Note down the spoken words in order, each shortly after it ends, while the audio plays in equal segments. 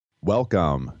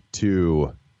Welcome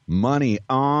to Money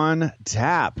on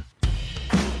Tap.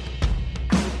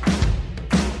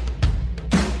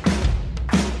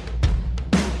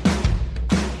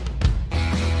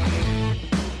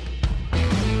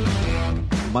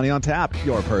 Money on Tap,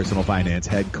 your personal finance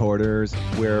headquarters,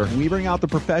 where we bring out the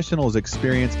professionals'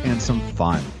 experience and some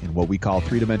fun in what we call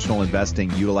three-dimensional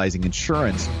investing, utilizing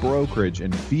insurance, brokerage,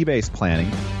 and fee-based planning.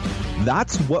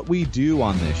 That's what we do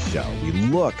on this show. We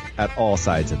look at all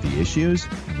sides of the issues,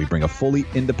 and we bring a fully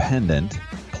independent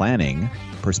planning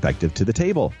perspective to the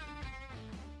table.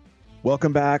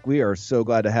 Welcome back. We are so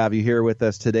glad to have you here with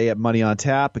us today at Money on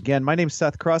Tap. Again, my name's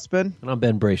Seth Crespin. And I'm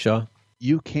Ben Brayshaw.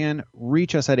 You can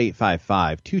reach us at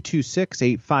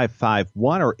 855-226-8551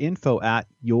 or info at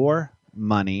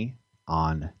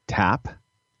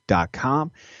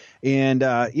yourmoneyontap.com. And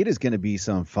it is going to be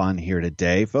some fun here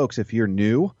today. Folks, if you're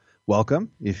new, welcome.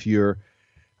 If you've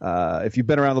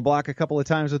been around the block a couple of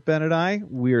times with Ben and I,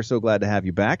 we are so glad to have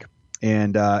you back.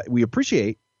 And we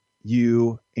appreciate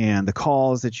you and the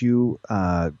calls that you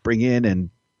bring in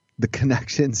and the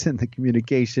connections and the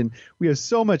communication. We have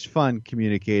so much fun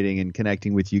communicating and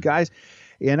connecting with you guys.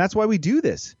 And that's why we do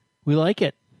this. We like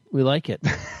it. We like it.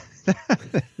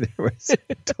 There was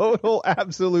total,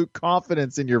 absolute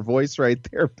confidence in your voice right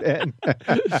there, Ben.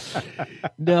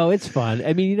 No, it's fun.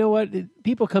 I mean, you know what?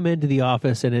 People come into the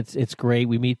office and it's great.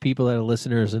 We meet people that are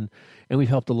listeners and we've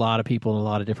helped a lot of people in a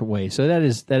lot of different ways. So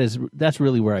that's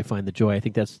really where I find the joy. I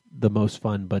think that's the most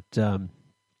fun. But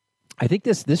I think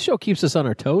this show keeps us on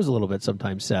our toes a little bit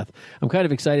sometimes, Seth. I'm kind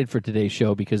of excited for today's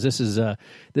show because this is a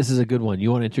good one.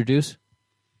 You want to introduce?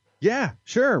 Yeah,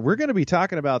 sure. We're going to be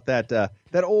talking about that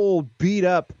old beat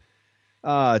up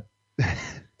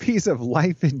piece of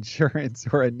life insurance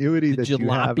or annuity that you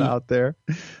have out there.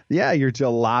 Yeah, your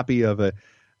jalopy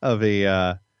of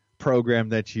a program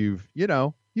that you've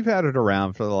had it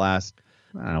around for the last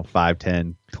 5,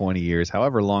 10, 20 years,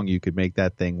 however long you could make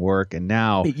that thing work. And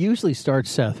now it usually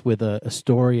starts, Seth, with a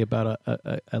story about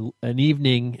an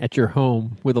evening at your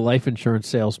home with a life insurance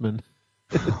salesman.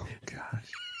 Oh,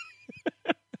 gosh.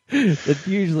 It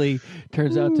usually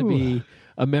turns out to be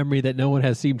a memory that no one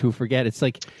has seemed to forget. It's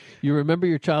like you remember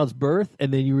your child's birth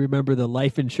and then you remember the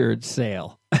life insurance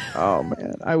sale. Oh,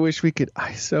 man. I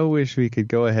so wish we could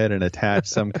go ahead and attach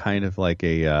some kind of like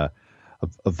a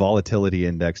volatility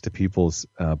index to people's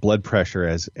blood pressure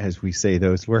as we say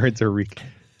those words or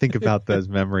think about those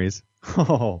memories.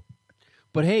 Oh,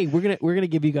 but hey, we're gonna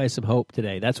give you guys some hope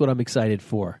today. That's what I'm excited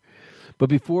for. But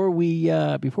before we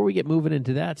get moving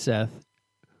into that, Seth,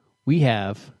 we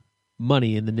have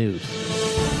money in the news.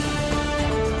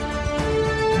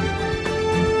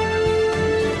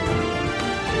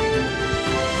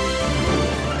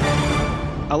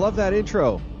 I love that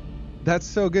intro. That's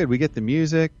so good. We get the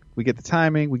music. We get the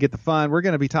timing, we get the fun. We're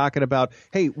going to be talking about,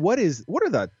 hey, what are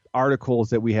the articles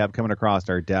that we have coming across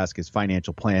our desk as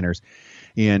financial planners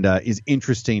and is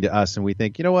interesting to us. And we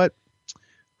think, you know what,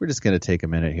 we're just going to take a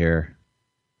minute here,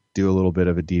 do a little bit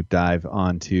of a deep dive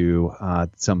onto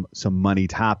some money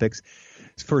topics.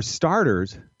 For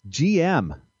starters,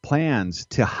 GM plans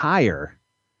to hire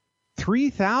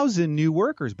 3,000 new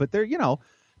workers, but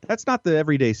that's not the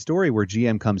everyday story where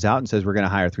GM comes out and says we're going to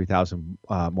hire 3,000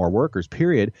 more workers,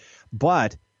 period.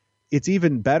 But it's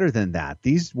even better than that.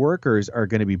 These workers are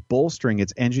going to be bolstering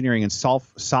its engineering and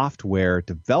software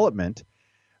development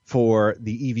for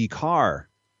the EV car.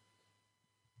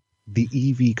 The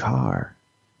EV car.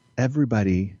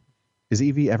 Everybody. Is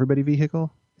EV everybody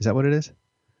vehicle? Is that what it is?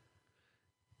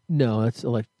 No, it's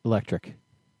electric.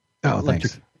 Oh,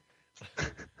 electric.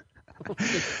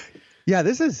 Thanks. Yeah,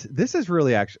 this is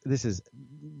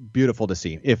beautiful to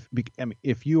see.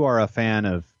 If you are a fan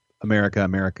of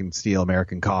American steel,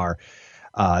 American car,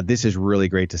 this is really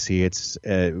great to see. I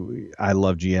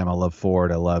love GM, I love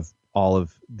Ford, I love all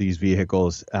of these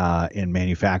vehicles and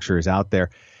manufacturers out there.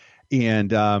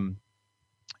 And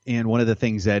one of the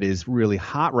things that is really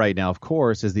hot right now, of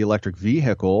course, is the electric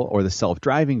vehicle or the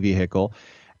self-driving vehicle,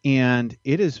 and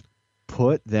it has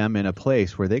put them in a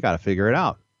place where they got to figure it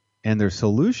out. And their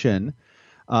solution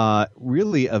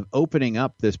really of opening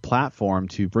up this platform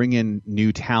to bring in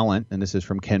new talent, and this is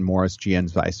from Ken Morris,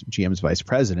 GM's vice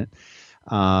president,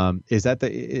 is that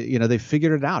they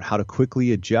figured it out how to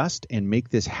quickly adjust and make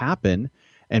this happen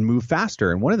and move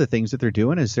faster. And one of the things that they're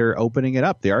doing is they're opening it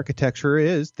up. The architecture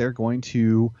is they're going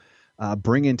to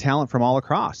bring in talent from all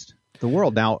across the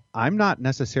world. Now, I'm not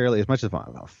necessarily as much as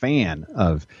a fan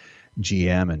of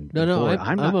GM and Ford.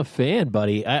 I'm a fan,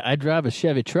 buddy. I drive a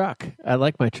Chevy truck. I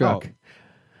like my truck. Oh.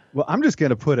 Well, I'm just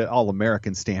going to put an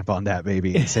all-American stamp on that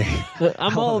baby and say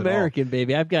I'm all American,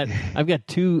 baby. I've got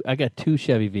two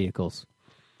Chevy vehicles.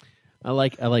 I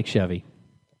like Chevy.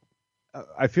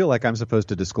 I feel like I'm supposed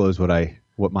to disclose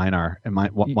what mine are, and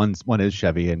one is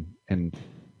Chevy, and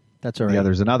that's all right. The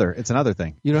other's another. It's another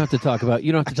thing. You don't have to talk about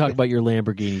your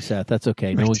Lamborghini, Seth. That's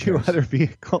okay. No one cares. 2 other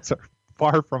vehicles are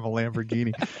far from a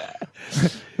Lamborghini.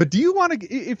 But do you want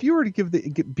to, if you were to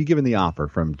be given the offer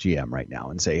from GM right now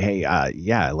and say, hey,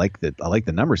 yeah, I like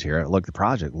the numbers here, I like the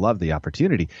project, love the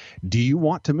opportunity. Do you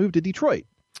want to move to Detroit?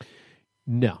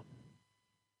 No.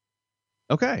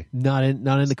 Okay. Not in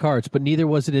the cards, but neither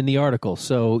was it in the article.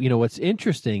 So, what's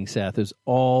interesting, Seth, is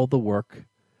all the work,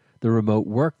 the remote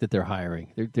work that they're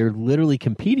hiring. They're literally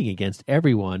competing against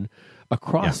everyone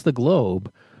across the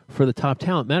globe for the top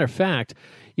talent. Matter of fact,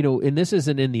 and this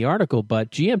isn't in the article, but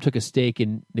GM took a stake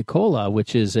in Nikola,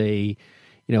 which is an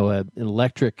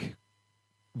electric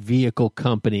vehicle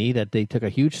company that they took a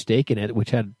huge stake in it, which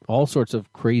had all sorts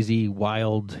of crazy,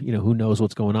 wild, who knows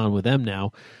what's going on with them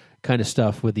now, kind of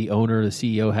stuff with the owner, the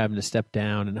CEO having to step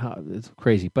down, and it's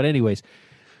crazy. But anyways,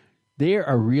 they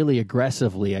are really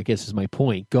aggressively, I guess is my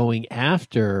point, going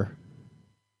after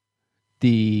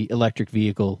the electric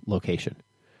vehicle location.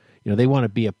 They want to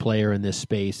be a player in this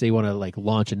space. They want to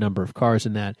launch a number of cars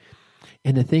in that.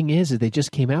 And the thing is they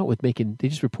just came out with they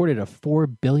just reported a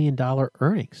 $4 billion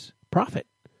earnings profit.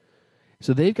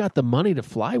 So they've got the money to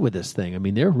fly with this thing. I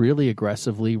mean, they're really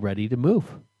aggressively ready to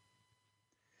move.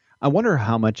 I wonder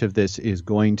how much of this is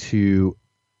going to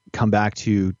come back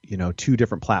to, 2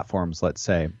 different platforms, let's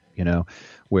say,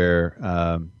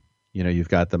 where, you've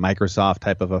got the Microsoft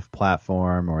type of a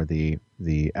platform or the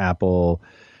Apple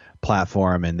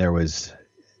platform. And there was,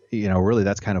 really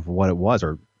that's kind of what it was,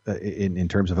 or in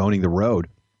terms of owning the road,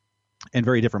 and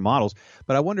very different models.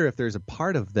 But I wonder if there's a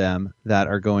part of them that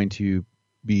are going to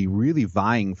be really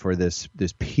vying for this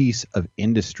piece of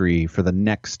industry for the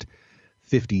next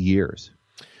 50 years.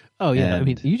 Oh, yeah. I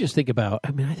mean, you just think about,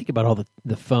 I think about all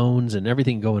the phones and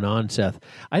everything going on, Seth.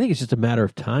 I think it's just a matter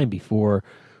of time before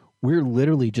we're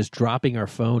literally just dropping our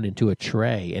phone into a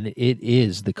tray, and it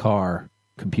is the car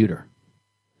computer.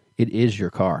 It is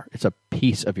your car. It's a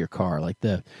piece of your car. Like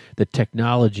the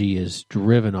technology is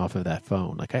driven off of that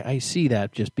phone. Like I see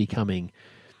that just becoming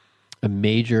a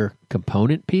major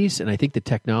component piece, and I think the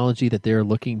technology that they're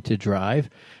looking to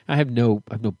drive, I have no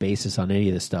basis on any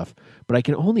of this stuff, but I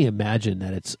can only imagine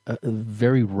that it's a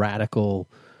very radical,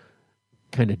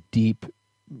 kind of deep,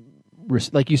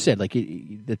 like you said,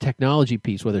 the technology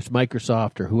piece, whether it's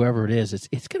Microsoft or whoever it is,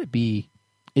 it's going to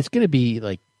be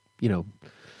like,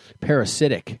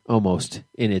 parasitic almost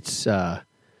in its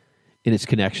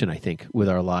connection, I think, with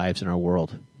our lives and our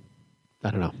world. I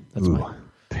don't know.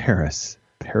 That's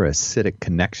parasitic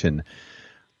connection.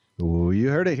 Ooh, you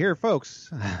heard it here, folks.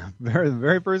 The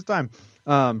very first time.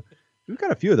 We've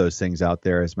got a few of those things out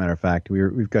there. As a matter of fact,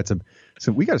 we've got some.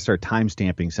 So we got to start time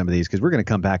stamping some of these, because we're going to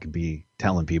come back and be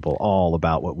telling people all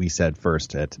about what we said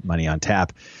first at Money on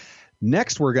Tap.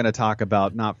 Next, we're going to talk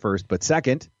about not first but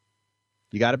second.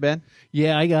 You got it, Ben?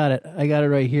 Yeah, I got it. I got it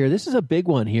right here. This is a big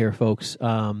one here, folks.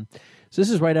 So this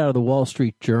is right out of the Wall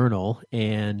Street Journal,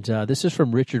 and this is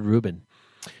from Richard Rubin.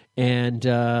 And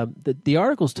the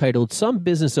article's titled, "Some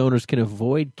Business Owners Can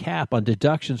Avoid Cap on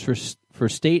Deductions for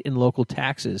State and Local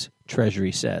Taxes,"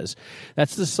 Treasury says.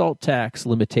 That's the SALT tax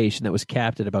limitation that was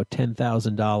capped at about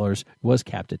 $10,000, was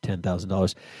capped at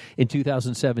 $10,000 in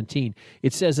 2017.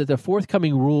 It says that the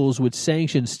forthcoming rules would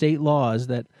sanction state laws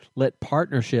that let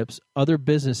partnerships, other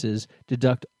businesses,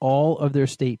 deduct all of their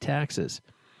state taxes.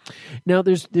 Now,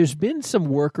 there's been some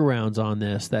workarounds on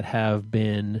this that have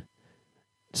been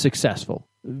successful.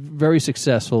 Very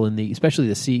successful especially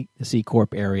the C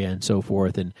Corp area and so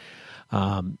forth, and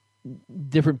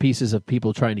different pieces of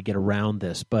people trying to get around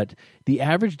this. But the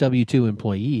average W-2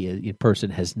 employee person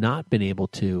has not been able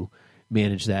to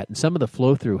manage that, and some of the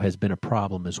flow-through has been a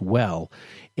problem as well.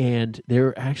 And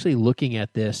they're actually looking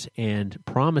at this and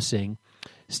promising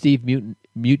Steve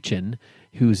Mnuchin,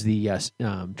 who's the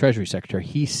Treasury Secretary,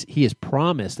 he has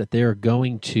promised that they're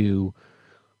going to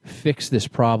fix this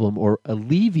problem or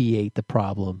alleviate the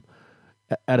problem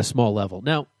at a small level.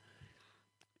 Now,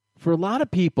 for a lot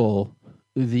of people,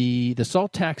 the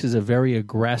SALT tax is a very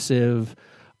aggressive,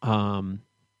 Trump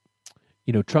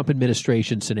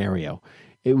administration scenario.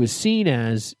 It was seen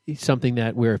as something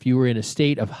that where if you were in a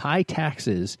state of high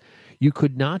taxes, you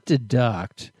could not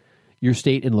deduct your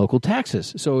state and local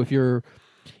taxes. So if your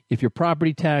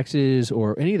property taxes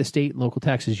or any of the state and local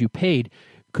taxes you paid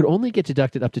could only get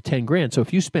deducted up to $10,000. So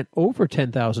if you spent over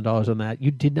 $10,000 on that,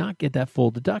 you did not get that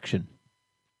full deduction.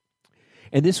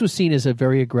 And this was seen as a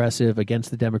very aggressive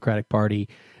against the Democratic Party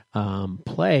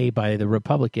play by the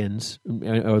Republicans,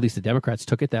 or at least the Democrats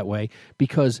took it that way,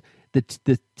 because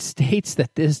the states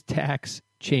that this tax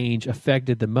change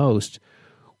affected the most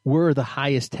were the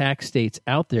highest tax states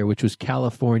out there, which was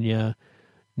California,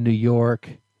 New York,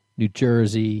 New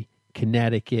Jersey,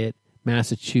 Connecticut,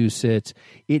 Massachusetts.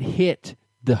 It hit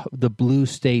the blue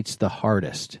states the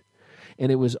hardest,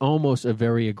 and it was almost a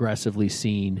very aggressively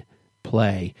seen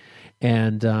play.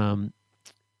 And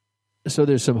so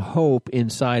there's some hope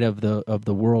inside of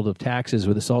the world of taxes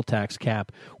where the SALT tax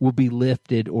cap will be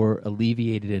lifted or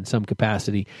alleviated in some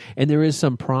capacity. And there is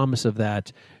some promise of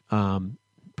that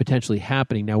potentially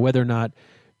happening. Now, whether or not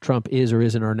Trump is or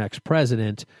isn't our next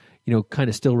president, kind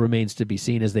of still remains to be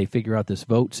seen as they figure out this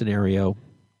vote scenario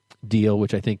deal,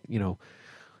 which I think,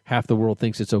 half the world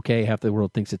thinks it's okay, half the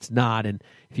world thinks it's not. And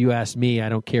if you ask me, I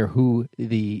don't care who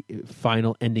the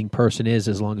final ending person is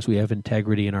as long as we have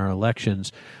integrity in our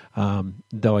elections.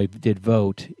 Though I did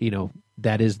vote,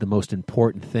 that is the most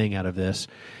important thing out of this.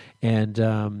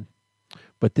 And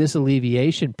but this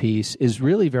alleviation piece is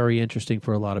really very interesting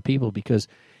for a lot of people because,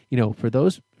 for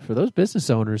those business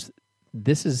owners,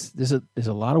 there's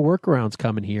a lot of workarounds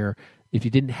coming here if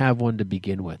you didn't have one to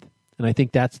begin with. And I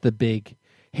think that's the big,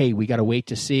 hey, we got to wait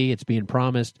to see. It's being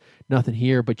promised. Nothing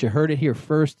here. But you heard it here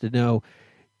first to know,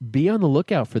 be on the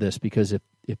lookout for this because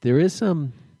if there is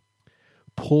some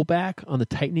pullback on the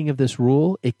tightening of this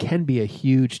rule, it can be a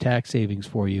huge tax savings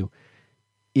for you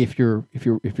if you're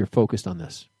focused on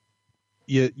this.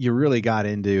 You really got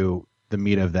into the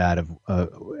meat of that,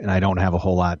 and I don't have a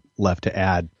whole lot left to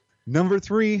add. Number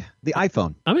 3, the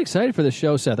iPhone. I'm excited for the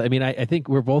show, Seth. I mean, I think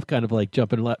we're both kind of like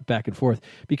jumping back and forth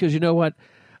because you know what?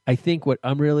 I think what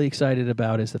I'm really excited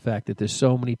about is the fact that there's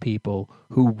so many people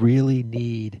who really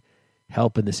need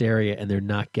help in this area and they're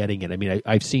not getting it. I mean,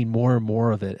 I've seen more and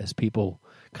more of it as people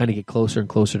kind of get closer and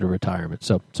closer to retirement.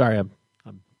 So sorry, I'm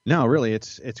No, really,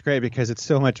 it's great because it's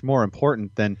so much more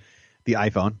important than the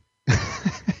iPhone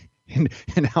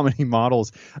and how many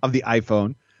models of the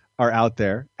iPhone are out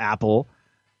there. Apple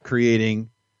creating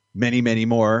many, many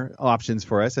more options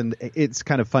for us. And it's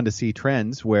kind of fun to see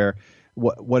trends where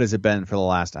what has it been for the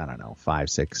last,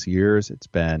 5-6 years? It's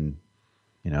been,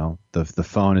 the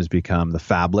phone has become the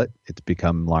phablet. It's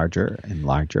become larger and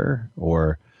larger,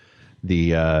 or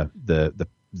the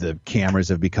cameras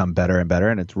have become better and better.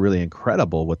 And it's really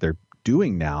incredible what they're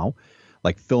doing now,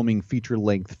 like filming feature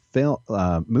length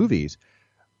movies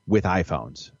with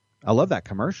iPhones. I love that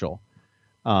commercial.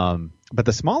 But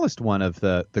the smallest one of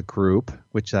the group,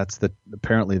 which that's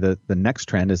apparently the next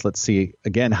trend, is let's see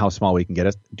again how small we can get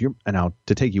us. Now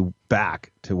to take you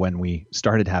back to when we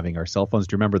started having our cell phones,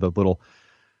 do you remember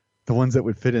the ones that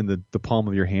would fit in the palm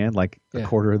of your hand, like a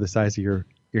quarter of the size of your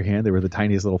hand? They were the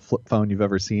tiniest little flip phone you've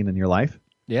ever seen in your life.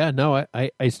 Yeah, no,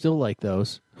 I still like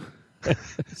those.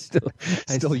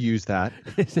 still use that.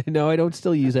 No, I don't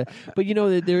still use it. But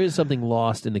there is something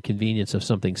lost in the convenience of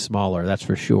something smaller, that's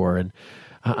for sure. And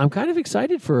I'm kind of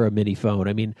excited for a mini phone.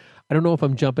 I mean, I don't know if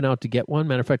I'm jumping out to get one.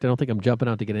 Matter of fact, I don't think I'm jumping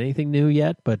out to get anything new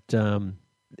yet, but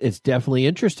it's definitely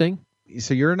interesting.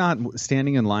 So you're not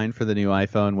standing in line for the new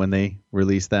iPhone when they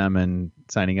release them and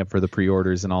signing up for the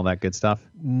pre-orders and all that good stuff?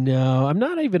 No, I'm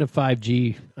not even a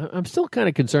 5G. I'm still kind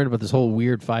of concerned about this whole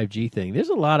weird 5G thing. There's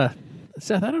a lot of,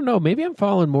 Seth, I don't know, maybe I'm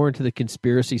falling more into the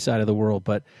conspiracy side of the world,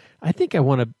 but I think I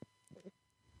want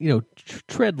to,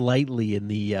 tread lightly in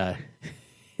the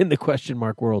in the question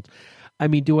mark world. I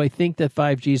mean, do I think that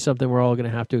 5G is something we're all going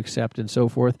to have to accept and so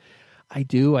forth? I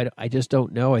do. I just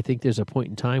don't know. I think there's a point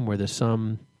in time where there's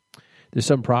some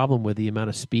problem with the amount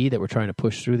of speed that we're trying to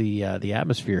push through the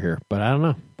atmosphere here. But I don't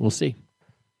know. We'll see.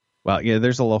 Well, yeah,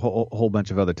 there's a whole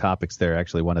bunch of other topics there.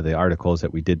 Actually, one of the articles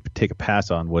that we did take a pass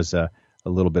on was a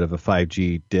little bit of a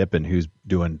 5G dip and who's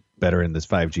doing better in this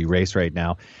 5G race right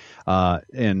now.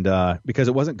 And because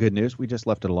it wasn't good news, we just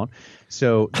left it alone.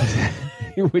 So,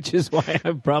 which is why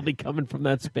I'm probably coming from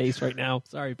that space right now.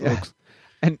 Sorry, folks.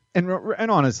 And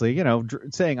honestly,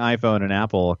 saying iPhone and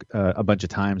Apple a bunch of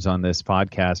times on this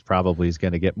podcast probably is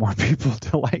going to get more people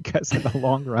to like us in the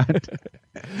long run.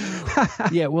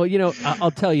 Yeah, well,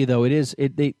 I'll tell you though,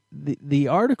 the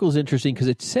article's interesting because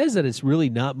it says that it's really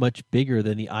not much bigger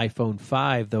than the iPhone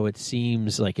 5, though it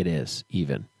seems like it is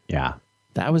even. Yeah,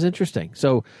 that was interesting.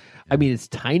 So, I mean, it's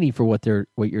tiny for what you're.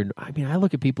 I mean, I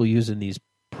look at people using these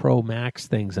Pro Max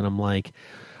things, and I'm like,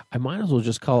 I might as well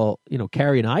just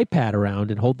carry an iPad around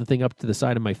and hold the thing up to the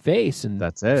side of my face and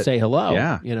that's it. Say hello.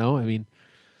 Yeah. I mean,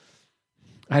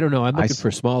 I don't know. I'm looking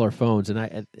for smaller phones,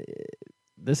 and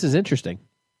this is interesting.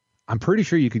 I'm pretty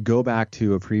sure you could go back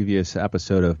to a previous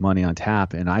episode of Money on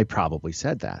Tap, and I probably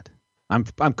said that. I'm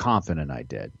confident I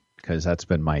did because that's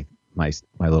been my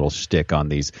little shtick on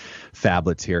these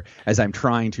phablets here as I'm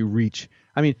trying to reach.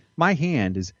 I mean, my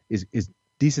hand is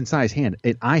decent sized hand.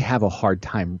 And I have a hard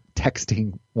time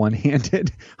texting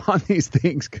one-handed on these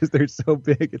things because they're so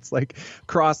big. It's like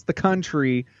cross the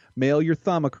country, mail your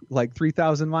thumb like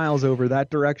 3,000 miles over that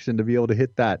direction to be able to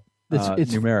hit that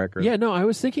numeric. Yeah, no, I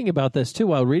was thinking about this too.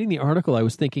 While reading the article, I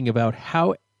was thinking about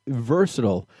how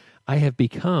versatile I have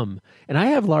become. And I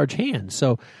have large hands,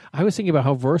 so I was thinking about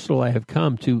how versatile I have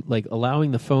come to like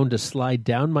allowing the phone to slide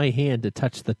down my hand to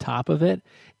touch the top of it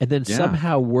and then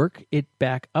somehow work it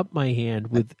back up my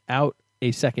hand without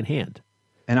a second hand.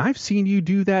 And I've seen you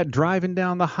do that driving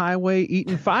down the highway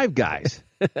eating Five Guys.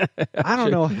 I don't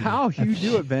know how you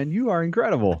do it, Ben. You are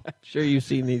incredible. I'm sure you've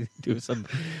seen me do some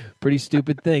pretty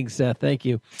stupid things, Seth. Thank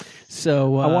you.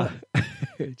 So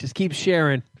just keep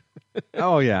sharing.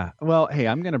 Oh, yeah. Well, hey,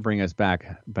 I'm going to bring us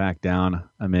back down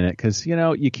a minute because,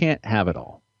 you can't have it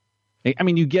all. I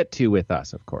mean, you get to with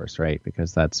us, of course, right?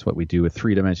 Because that's what we do with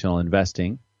three-dimensional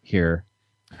investing here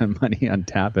on Money on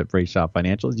Tap at Brayshaw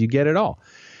Financials. You get it all.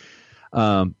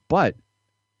 But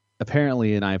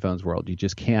apparently in iPhone's world, you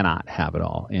just cannot have it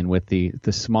all. And with the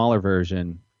smaller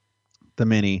version, the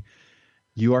mini,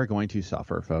 you are going to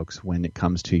suffer, folks, when it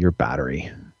comes to your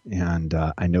battery. And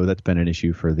I know that's been an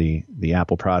issue for the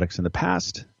Apple products in the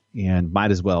past, and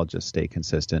might as well just stay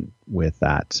consistent with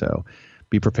that. So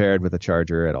be prepared with a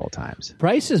charger at all times.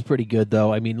 Price is pretty good,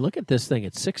 though. I mean, look at this thing.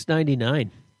 It's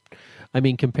 $699. I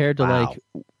mean, compared to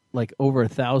like over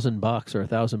 $1,000 or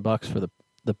 $1,000 for the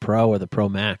Pro or the Pro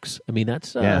Max. I mean,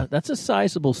 that's a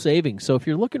sizable savings. So if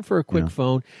you're looking for a quick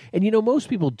phone, and most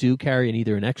people do carry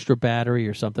either an extra battery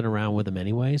or something around with them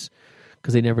anyways,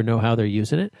 because they never know how they're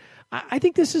using it. I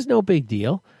think this is no big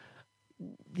deal.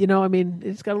 I mean,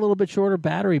 it's got a little bit shorter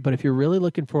battery, but if you're really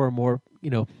looking for a more,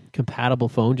 compatible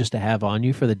phone just to have on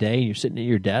you for the day and you're sitting at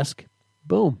your desk,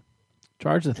 boom,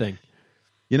 charge the thing.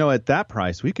 At that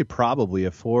price, we could probably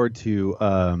afford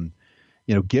to,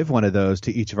 give one of those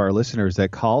to each of our listeners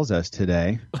that calls us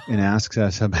today and asks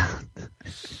us about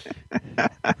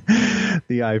the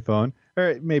iPhone.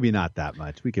 Or maybe not that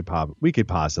much. We could possibly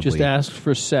just ask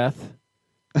for Seth.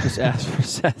 Just ask for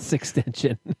Seth's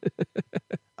extension.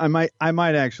 I might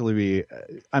actually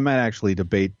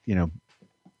debate,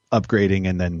 upgrading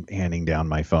and then handing down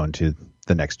my phone to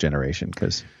the next generation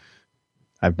because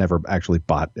I've never actually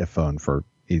bought a phone for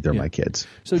either of my kids.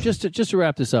 So just to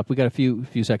wrap this up, we got a few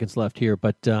seconds left here,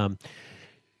 but the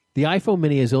iPhone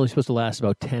mini is only supposed to last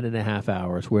about 10 and a half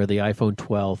hours, where the iPhone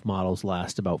 12 models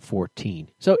last about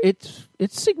 14. So it's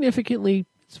significantly,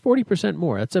 it's 40%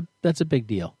 more. That's a big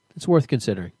deal. It's worth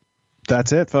considering.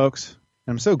 That's it, folks.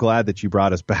 I'm so glad that you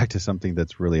brought us back to something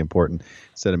that's really important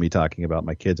instead of me talking about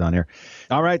my kids on here.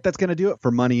 All right, that's going to do it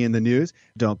for Money in the News.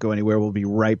 Don't go anywhere. We'll be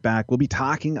right back. We'll be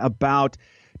talking about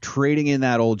trading in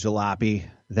that old jalopy,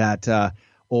 that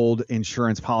old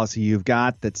insurance policy you've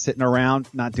got that's sitting around,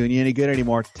 not doing you any good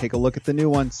anymore. Take a look at the new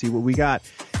one, see what we got.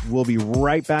 We'll be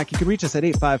right back. You can reach us at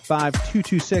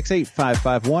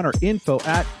 855-226-8551 or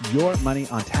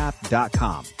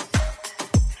info@yourmoneyontap.com.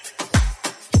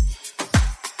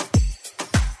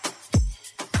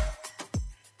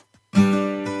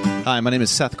 Hi, my name is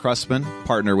Seth Krusman,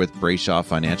 partner with Brayshaw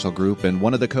Financial Group and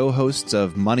one of the co-hosts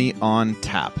of Money on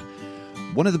Tap.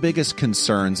 One of the biggest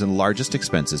concerns and largest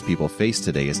expenses people face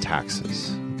today is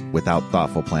taxes. Without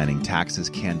thoughtful planning, taxes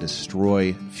can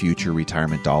destroy future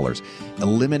retirement dollars,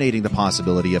 eliminating the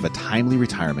possibility of a timely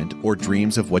retirement or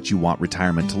dreams of what you want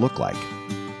retirement to look like.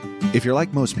 If you're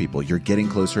like most people, you're getting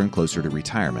closer and closer to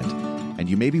retirement, and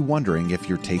you may be wondering if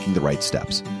you're taking the right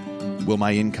steps. Will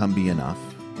my income be enough?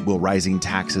 Will rising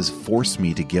taxes force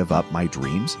me to give up my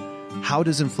dreams? How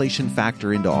does inflation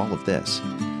factor into all of this?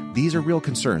 These are real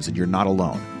concerns, and you're not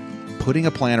alone. Putting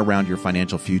a plan around your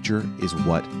financial future is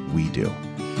what we do.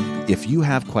 If you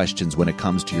have questions when it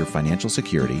comes to your financial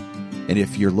security, and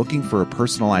if you're looking for a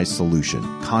personalized solution,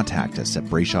 contact us at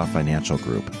Brayshaw Financial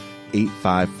Group,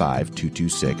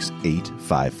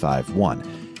 855-226-8551.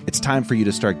 It's time for you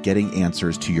to start getting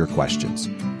answers to your questions.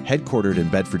 Headquartered in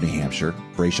Bedford, New Hampshire,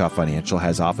 Brayshaw Financial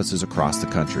has offices across the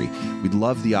country. We'd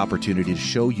love the opportunity to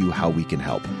show you how we can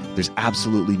help. There's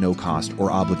absolutely no cost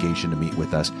or obligation to meet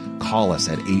with us. Call us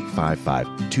at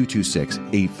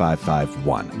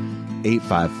 855-226-8551.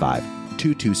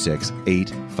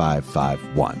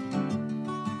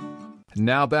 855-226-8551.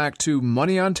 Now back to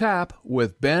Money on Tap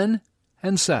with Ben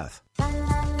and Seth.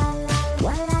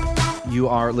 You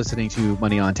are listening to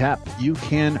Money on Tap. You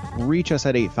can reach us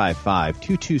at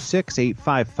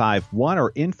 855-226-8551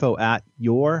 or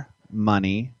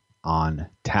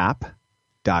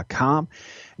info@yourmoneyontap.com.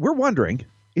 We're wondering,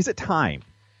 is it time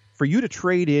for you to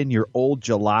trade in your old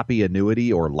Jalopy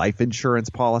annuity or life insurance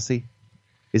policy?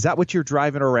 Is that what you're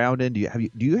driving around in? Do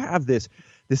you have this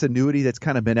this annuity that's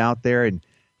kind of been out there, and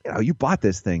you bought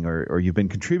this thing or you've been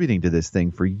contributing to this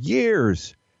thing for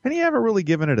years, and you haven't really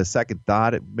given it a second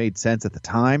thought. It made sense at the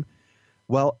time.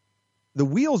 Well, the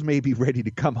wheels may be ready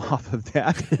to come off of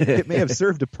that. It may have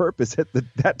served a purpose at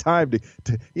that time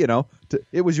to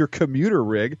it was your commuter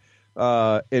rig,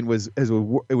 and it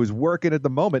was working at the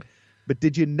moment. But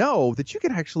did you know that you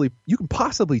can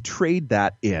possibly trade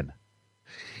that in?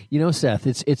 Seth,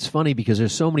 it's funny because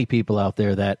there's so many people out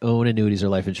there that own annuities or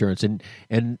life insurance, and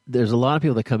there's a lot of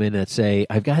people that come in that say,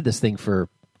 I've had this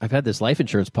life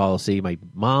insurance policy. My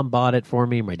mom bought it for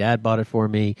me. My dad bought it for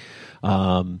me.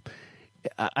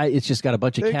 It's just got a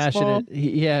bunch of cash Mom. in it.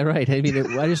 Yeah, right. I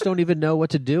mean, I just don't even know what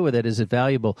to do with it. Is it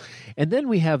valuable? And then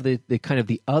we have the kind of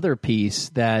the other piece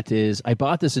that is, I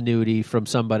bought this annuity from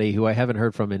somebody who I haven't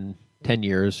heard from in 10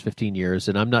 years, 15 years,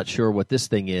 and I'm not sure what this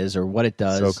thing is or what it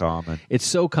does. So common. It's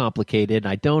so complicated, and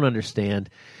I don't understand.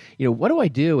 What do I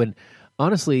do? And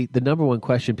honestly, the number one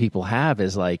question people have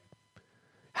is like,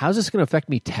 how's this going to affect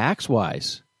me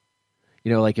tax-wise?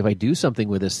 Like if I do something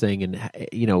with this thing and,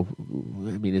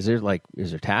 is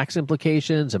there tax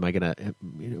implications? Am I going to,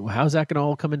 how's that going to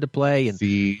all come into play? And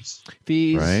fees.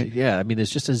 Right? Yeah.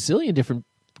 There's just a zillion different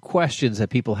questions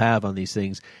that people have on these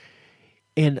things.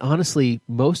 And honestly,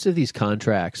 most of these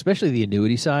contracts, especially the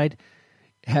annuity side,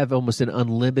 have almost an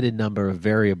unlimited number of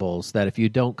variables that if you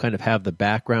don't kind of have the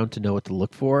background to know what to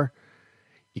look for,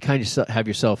 you kind of have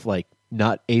yourself like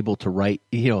not able to write.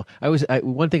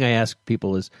 One thing I ask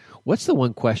people is, what's the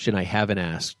one question I haven't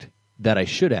asked that I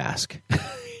should ask?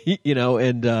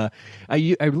 And I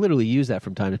literally use that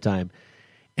from time to time.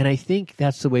 And I think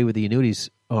that's the way with the annuities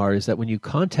is that when you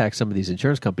contact some of these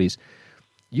insurance companies,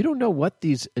 you don't know what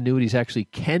these annuities actually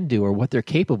can do or what they're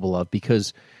capable of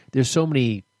because there's so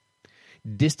many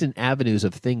distant avenues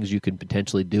of things you can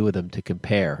potentially do with them to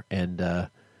compare. And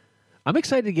I'm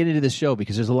excited to get into this show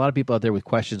because there's a lot of people out there with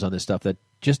questions on this stuff that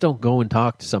just don't go and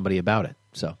talk to somebody about it.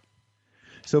 So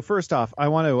first off, I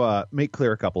want to make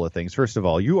clear a couple of things. First of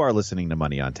all, you are listening to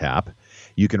Money on Tap.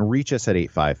 You can reach us at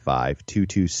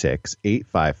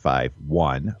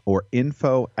 855-226-8551 or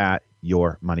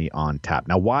info@yourmoneyontap.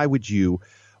 Now, why would you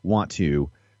want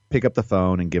to pick up the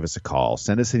phone and give us a call?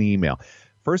 Send us an email.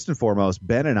 First and foremost,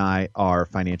 Ben and I are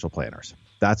financial planners.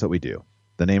 That's what we do.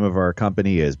 The name of our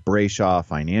company is Brayshaw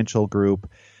Financial Group,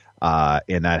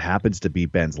 and that happens to be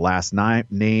Ben's last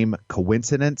name.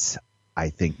 Coincidence? I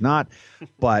think not.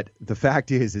 But the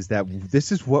fact is that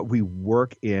this is what we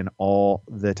work in all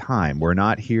the time. We're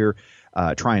not here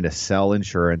trying to sell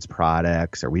insurance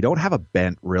products, or we don't have a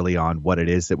bent really on what it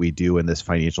is that we do in this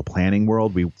financial planning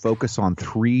world. We focus on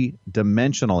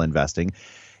three-dimensional investing.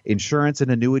 Insurance and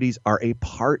annuities are a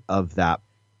part of that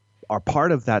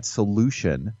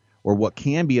solution, or what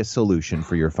can be a solution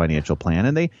for your financial plan.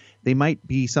 And they might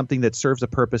be something that serves a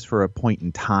purpose for a point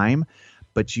in time,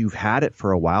 but you've had it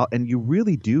for a while, and you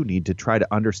really do need to try to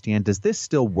understand, does this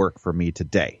still work for me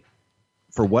today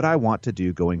for what I want to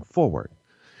do going forward?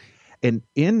 And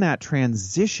in that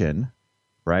transition,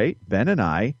 right, Ben and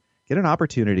I get an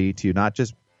opportunity to not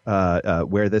just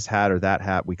wear this hat or that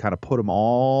hat. We kind of put them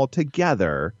all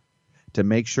together to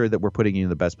make sure that we're putting you in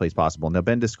the best place possible. Now,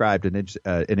 Ben described an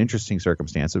interesting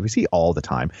circumstance that we see all the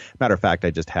time. Matter of fact,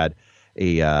 I just had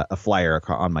a flyer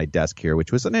on my desk here,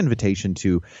 which was an invitation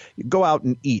to go out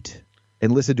and eat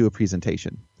and listen to a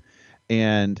presentation.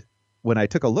 And when I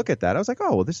took a look at that, I was like,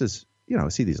 oh, well, this is, I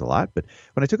see these a lot. But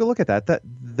when I took a look at that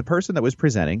the person that was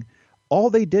presenting, all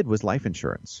they did was life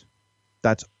insurance.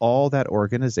 That's all that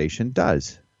organization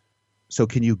does. So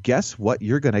can you guess what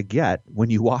you're going to get when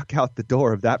you walk out the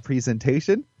door of that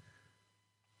presentation?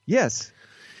 Yes.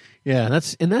 Yeah,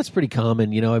 that's pretty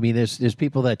common. There's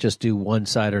people that just do one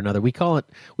side or another. We call it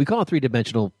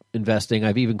three-dimensional investing.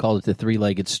 I've even called it the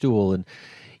three-legged stool. And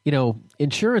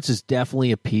insurance is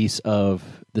definitely a piece of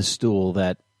the stool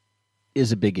that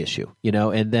is a big issue.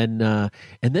 And then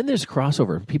there's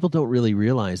crossover. People don't really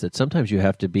realize that sometimes you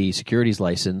have to be securities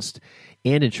licensed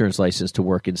and insurance licensed to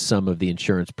work in some of the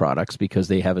insurance products because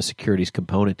they have a securities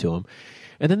component to them.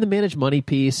 And then the managed money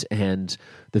piece and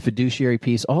the fiduciary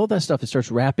piece, all of that stuff, it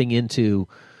starts wrapping into,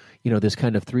 this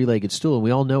kind of three-legged stool. And we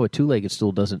all know a two-legged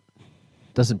stool doesn't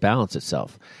balance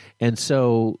itself. And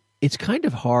so it's kind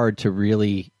of hard to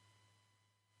really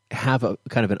have a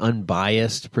kind of an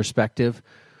unbiased perspective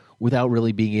without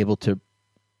really being able to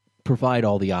provide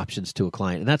all the options to a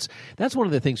client. And that's one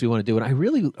of the things we want to do. And I'm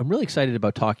really excited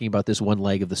about talking about this one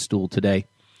leg of the stool today.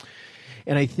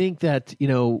 And I think that,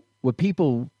 what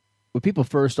people what people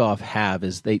first off have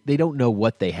is they don't know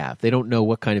what they have. They don't know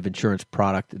what kind of insurance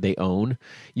product they own.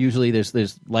 Usually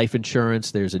there's life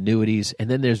insurance, there's annuities, and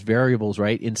then there's variables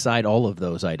right inside all of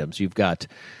those items. You've got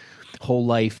whole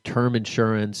life, term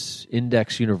insurance,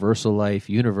 index universal life,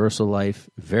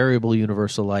 variable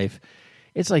universal life.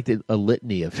 It's like a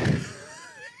litany of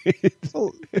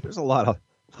there's a lot of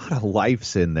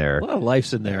lives in there. A lot of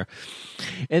lives in there.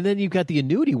 And then you've got the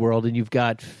annuity world, and you've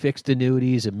got fixed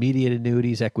annuities, immediate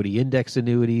annuities, equity index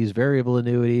annuities, variable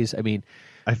annuities. I mean,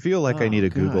 I feel like I need a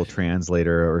Google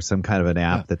Translator or some kind of an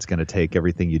app that's going to take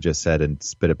everything you just said and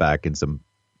spit it back in some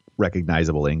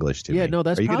recognizable English to me. Yeah, no,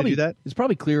 that's Are you going to probably do that? It's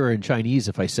probably clearer in Chinese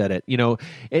if I said it. You know,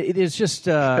 there's just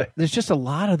a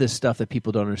lot of this stuff that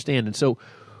people don't understand. And so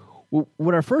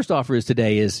what our first offer is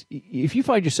today is if you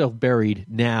find yourself buried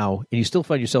now and you still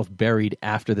find yourself buried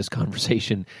after this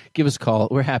conversation, give us a call.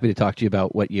 We're happy to talk to you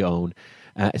about what you own,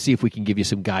 see if we can give you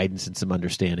some guidance and some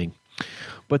understanding.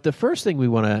 But the first thing we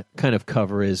want to kind of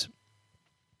cover is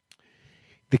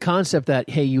the concept that,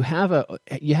 hey, you have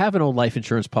an old life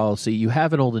insurance policy, you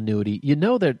have an old annuity, you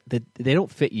know that they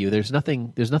don't fit you. There's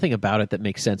nothing about it that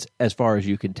makes sense as far as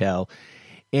you can tell.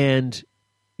 And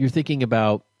you're thinking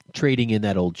about trading in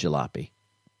that old jalopy.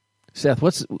 Seth,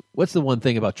 what's the one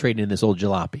thing about trading in this old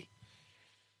jalopy?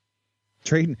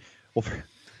 Trading. Well,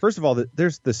 first of all,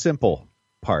 there's the simple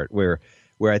part where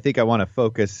I think I want to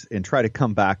focus and try to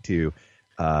come back to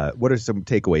what are some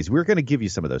takeaways. We're going to give you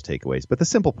some of those takeaways, but the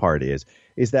simple part is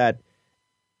that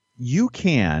you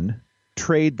can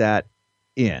trade that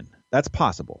in. That's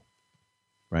possible,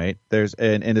 right?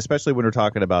 And especially when we're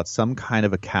talking about some kind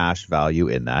of a cash value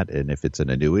in that, and if it's an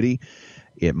annuity,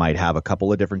 it might have a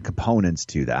couple of different components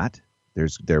to that.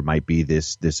 There might be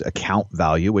this account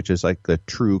value, which is like the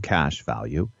true cash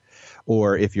value.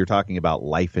 Or if you're talking about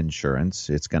life insurance,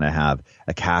 it's going to have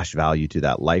a cash value to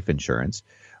that life insurance.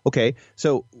 Okay,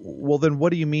 so well then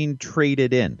what do you mean trade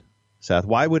it in, Seth?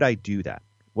 Why would I do that?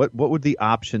 What would the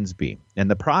options be?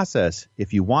 And the process,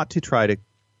 if you want to try to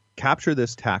capture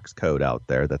this tax code out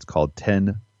there that's called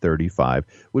 1035,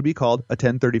 would be called a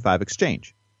 1035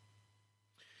 exchange.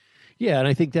 Yeah, and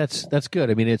I think that's good.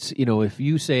 I mean, it's, you know, if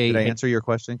you say... Did I answer your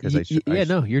question?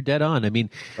 No, you're dead on. I mean,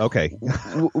 okay.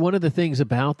 One of the things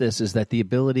about this is that the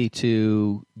ability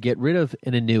to get rid of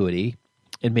an annuity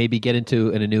and maybe get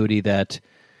into an annuity that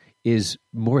is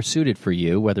more suited for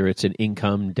you, whether it's an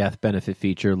income, death benefit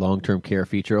feature, long-term care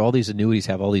feature. All these annuities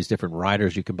have all these different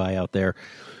riders you can buy out there.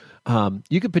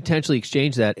 You could potentially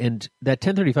exchange that, and that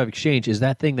 1035 exchange is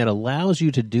that thing that allows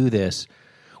you to do this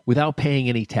without paying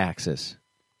any taxes.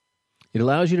 It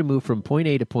allows you to move from point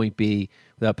A to point B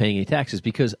without paying any taxes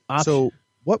because So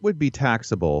what would be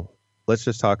taxable? Let's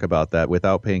just talk about that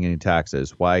without paying any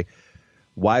taxes. Why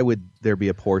would there be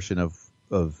a portion of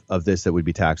this that would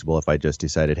be taxable if I just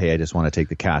decided, hey, I just want to take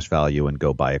the cash value and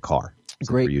go buy a car?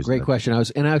 Great question. I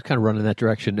was kind of running that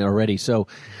direction already. So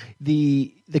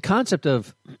the concept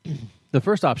of the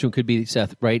first option could be,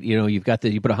 Seth, right? You know, you put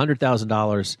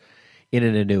 $100,000 in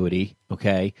an annuity,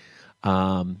 okay?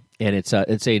 And it's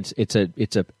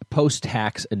a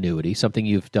post-tax annuity, something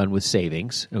you've done with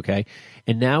savings, okay?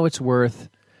 And now it's worth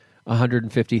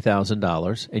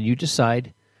 $150,000, and you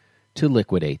decide to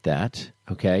liquidate that,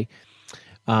 okay?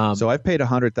 So I've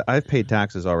paid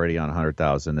taxes already on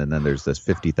 $100,000, and then there's this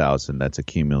 $50,000 that's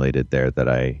accumulated there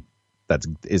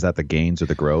is that the gains or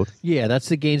the growth? Yeah, that's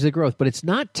the gains of the growth, but it's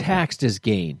not taxed as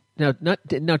gain.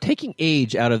 Now taking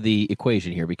age out of the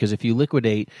equation here, because if you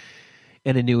liquidate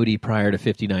an annuity prior to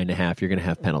 59.5, you're going to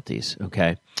have penalties,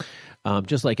 okay?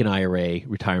 Just like an IRA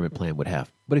retirement plan would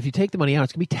have. But if you take the money out,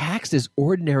 it's going to be taxed as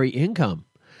ordinary income.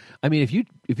 I mean, if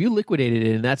you liquidated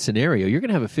it in that scenario, you're going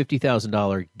to have a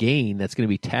 $50,000 gain that's going to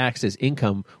be taxed as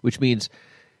income, which means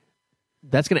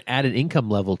that's going to add an income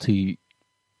level to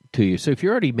you. So if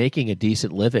you're already making a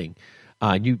decent living,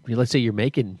 let's say you're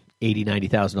making $80,000,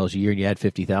 $90,000 a year, and you add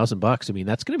 $50,000, I mean,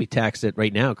 that's going to be taxed at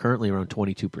right now currently around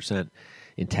 22%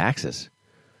 in taxes,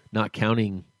 not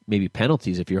counting maybe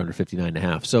penalties if you're under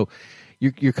 59.5. So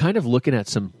you're kind of looking at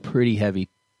some pretty heavy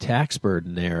tax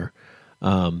burden there,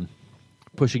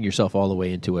 pushing yourself all the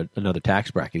way into another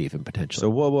tax bracket even potentially. So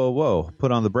whoa,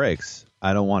 put on the brakes.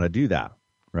 I don't want to do that,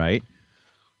 right?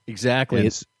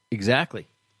 Exactly. Exactly.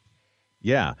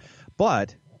 Yeah.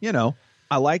 But,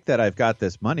 I like that I've got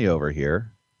this money over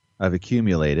here. I've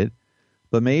accumulated.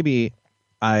 But maybe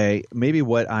maybe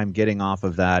what I'm getting off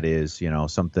of that is,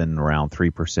 something around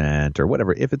 3% or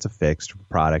whatever. If it's a fixed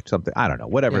product, something, I don't know,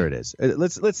 whatever it is.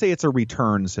 Let's say it's a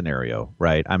return scenario,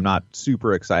 right? I'm not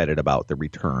super excited about the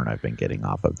return I've been getting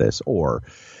off of this, or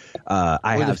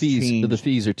the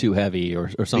fees are too heavy or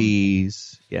something.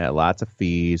 Fees, yeah, lots of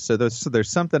fees. So there's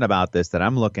something about this that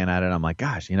I'm looking at it. I'm like,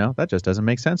 gosh, that just doesn't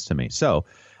make sense to me. So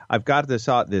I've got this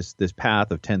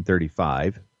path of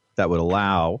 1035 that would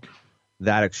allow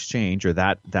that exchange or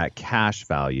that cash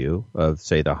value of,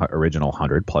 say, the original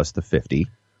 100 plus the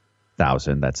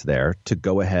 50,000 that's there to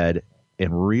go ahead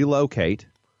and relocate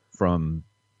from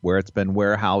where it's been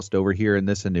warehoused over here in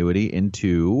this annuity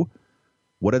into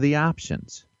what are the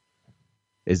options?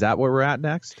 Is that where we're at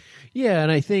next? Yeah,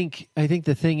 and I think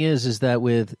the thing is that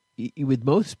with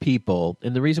most people,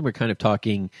 and the reason we're kind of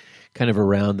talking kind of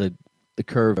around the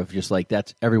curve of just like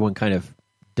that's everyone kind of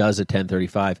does a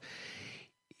 1035.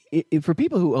 For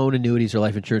people who own annuities or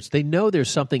life insurance, they know there's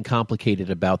something complicated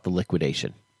about the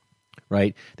liquidation,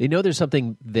 right? They know there's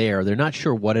something there. They're not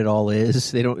sure what it all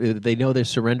is. They know there's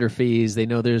surrender fees. They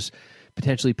know there's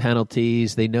potentially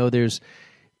penalties. They know there's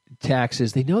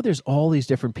taxes. They know there's all these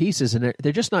different pieces, and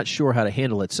they're just not sure how to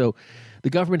handle it. So the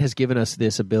government has given us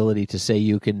this ability to say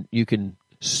you can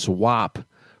swap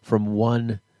from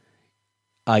one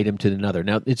item to another.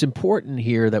 Now, it's important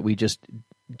here that we just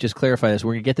clarify this.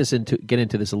 We're going to get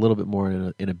into this a little bit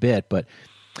more in a bit, but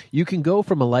you can go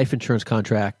from a life insurance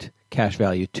contract cash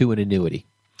value to an annuity,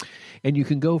 and you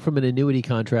can go from an annuity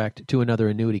contract to another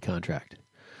annuity contract,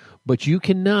 but you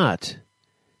cannot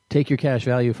take your cash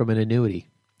value from an annuity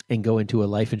and go into a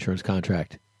life insurance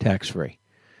contract tax-free.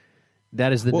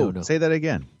 That is the no-no. Say that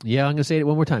again. Yeah, I'm going to say it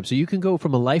one more time. So you can go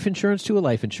from a life insurance to a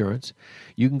life insurance,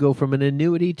 you can go from an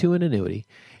annuity to an annuity,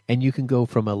 and you can go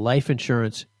from a life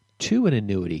insurance to an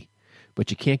annuity,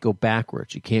 but you can't go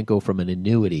backwards. You can't go from an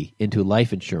annuity into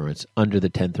life insurance under the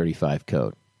 1035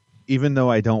 code. Even though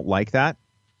I don't like that,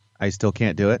 I still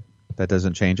can't do it? That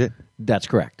doesn't change it? That's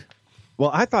correct.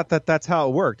 Well, I thought that's how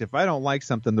it worked. If I don't like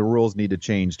something, the rules need to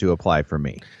change to apply for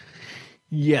me.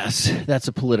 Yes, that's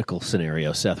a political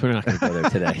scenario, Seth. We're not going to go there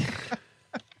today.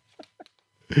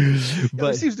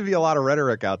 There seems to be a lot of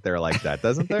rhetoric out there like that,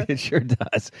 doesn't there? It sure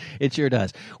does. It sure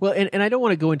does. Well, and I don't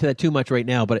want to go into that too much right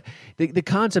now, but the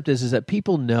concept is that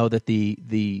people know that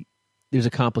there's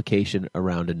a complication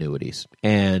around annuities,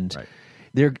 and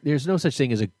there's no such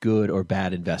thing as a good or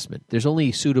bad investment. There's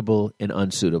only suitable and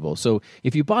unsuitable. So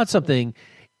if you bought something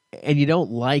and you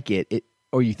don't like it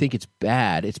or you think it's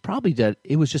bad, it's probably that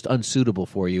it was just unsuitable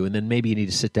for you, and then maybe you need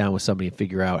to sit down with somebody and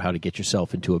figure out how to get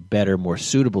yourself into a better, more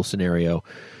suitable scenario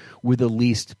with the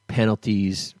least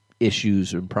penalties,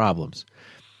 issues, and problems.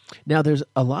 Now, there's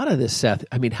a lot of this, Seth.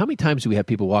 I mean, how many times do we have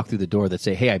people walk through the door that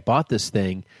say, hey, I bought this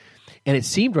thing, and it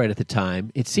seemed right at the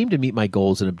time, it seemed to meet my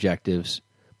goals and objectives,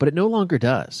 but it no longer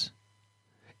does.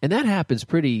 And that happens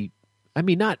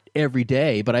not every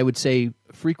day, but I would say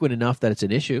frequent enough that it's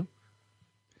an issue.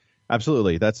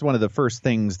 Absolutely. That's one of the first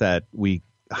things that we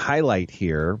highlight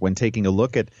here when taking a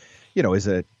look at, is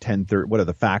a 1030, what are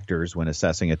the factors when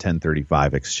assessing a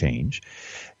 1035 exchange?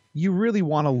 You really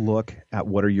want to look at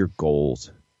what are your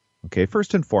goals. Okay,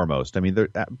 first and foremost, I mean,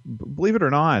 believe it or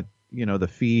not, the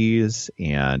fees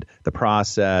and the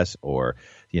process or,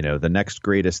 the next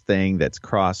greatest thing that's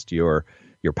crossed your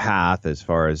path as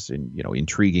far as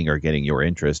intriguing or getting your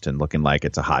interest and looking like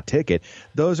it's a hot ticket,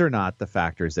 those are not the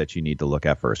factors that you need to look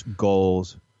at first.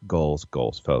 Goals,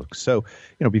 folks. So,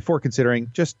 before considering,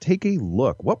 just take a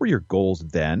look. What were your goals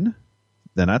then?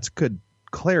 Then that's good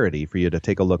clarity for you to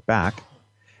take a look back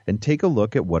and take a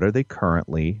look at what are they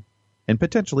currently. And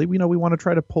potentially, we want to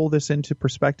try to pull this into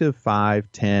perspective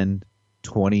 5, 10,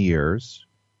 20 years,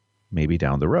 maybe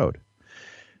down the road.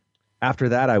 After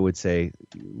that, I would say,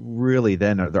 really,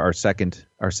 then our second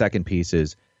piece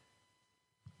is,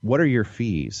 what are your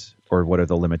fees or what are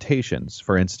the limitations?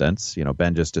 For instance,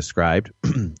 Ben just described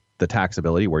the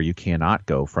taxability where you cannot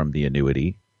go from the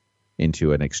annuity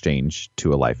into an exchange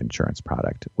to a life insurance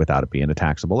product without it being a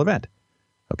taxable event.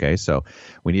 Okay, so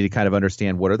we need to kind of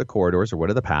understand what are the corridors or what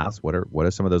are the paths, what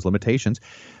are some of those limitations.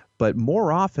 But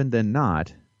more often than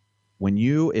not,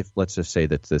 if let's just say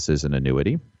that this is an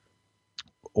annuity,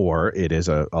 or it is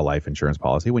a life insurance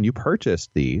policy, when you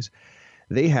purchased these,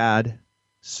 they had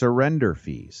surrender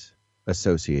fees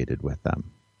associated with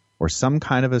them or some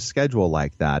kind of a schedule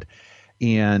like that.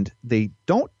 And they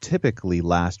don't typically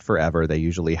last forever. They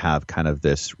usually have kind of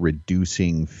this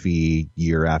reducing fee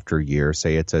year after year.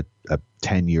 Say it's a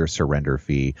 10-year surrender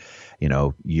fee,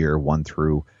 year 1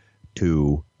 through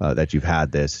 2 that you've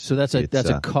had this. So that's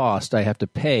a cost I have to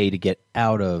pay to get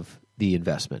out of the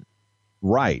investment.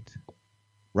 Right.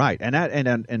 Right.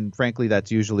 And frankly,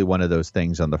 that's usually one of those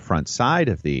things on the front side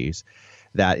of these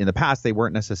that in the past they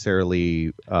weren't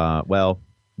necessarily,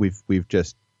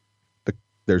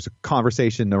 there's a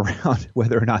conversation around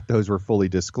whether or not those were fully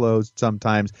disclosed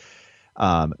sometimes.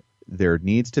 There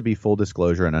needs to be full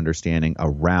disclosure and understanding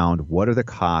around what are the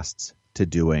costs to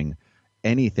doing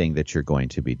anything that you're going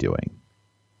to be doing.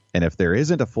 And if there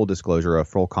isn't a full disclosure or a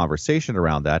full conversation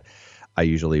around that, I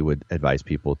usually would advise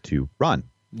people to run.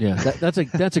 Yeah, that's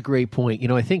a great point.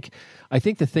 I think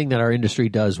the thing that our industry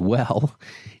does well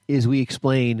is we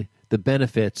explain the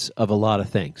benefits of a lot of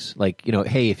things. Like,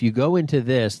 hey, if you go into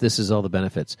this is all the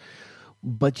benefits.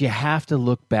 But you have to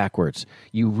look backwards.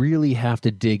 You really have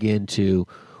to dig into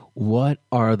what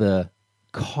are the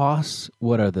costs,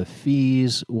 what are the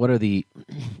fees,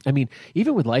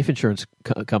 even with life insurance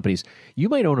companies, you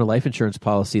might own a life insurance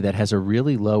policy that has a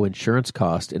really low insurance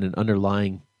cost in an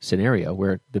underlying scenario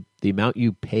where the amount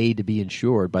you pay to be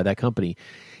insured by that company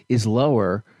is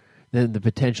lower than the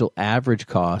potential average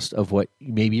cost of what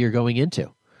maybe you're going into.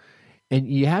 And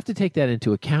you have to take that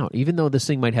into account. Even though this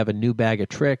thing might have a new bag of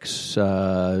tricks,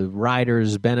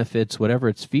 riders, benefits, whatever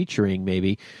it's featuring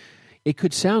maybe, it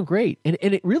could sound great. And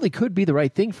it really could be the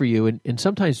right thing for you. And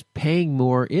sometimes paying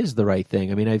more is the right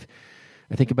thing. I mean, I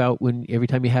think about when every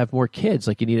time you have more kids,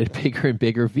 like you need a bigger and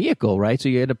bigger vehicle, right? So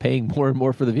you end up paying more and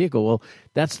more for the vehicle. Well,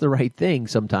 that's the right thing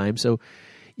sometimes. So,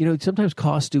 sometimes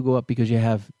costs do go up because you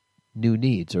have new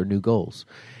needs or new goals.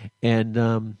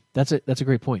 And that's a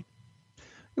great point.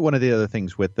 One of the other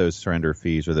things with those surrender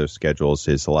fees or those schedules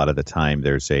is a lot of the time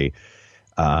there's a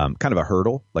kind of a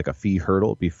hurdle, like a fee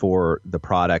hurdle before the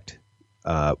product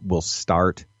will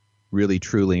start really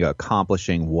truly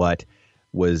accomplishing what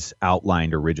was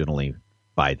outlined originally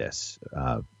by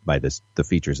the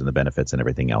features and the benefits and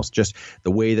everything else. Just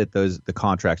the way that the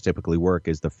contracts typically work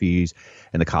is the fees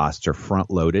and the costs are front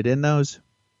loaded in those.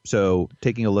 So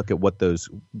taking a look at what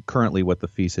the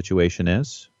fee situation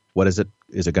is, what is it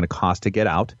going to cost to get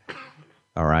out?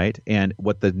 All right. And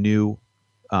what the new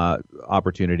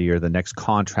opportunity or the next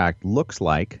contract looks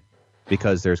like,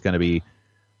 because there's going to be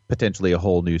potentially a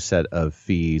whole new set of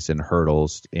fees and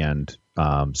hurdles and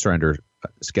surrender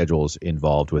schedules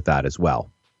involved with that as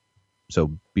well.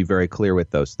 So be very clear with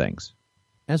those things.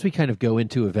 As we kind of go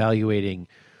into evaluating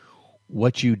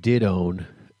what you did own,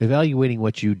 evaluating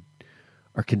what you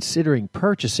are considering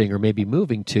purchasing or maybe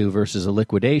moving to versus a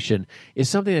liquidation is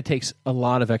something that takes a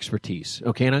lot of expertise.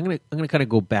 Okay, and I'm going to kind of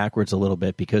go backwards a little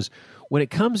bit, because when it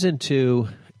comes into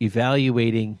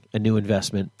evaluating a new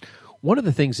investment, one of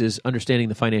the things is understanding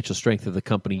the financial strength of the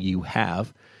company you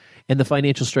have and the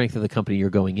financial strength of the company you're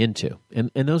going into.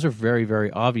 And those are very,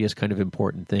 very obvious kind of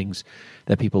important things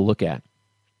that people look at.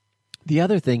 The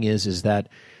other thing is that,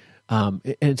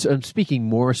 and so I'm speaking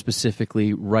more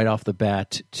specifically right off the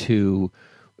bat to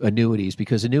annuities,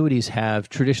 because annuities have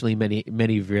traditionally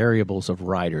many variables of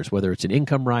riders, whether it's an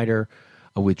income rider,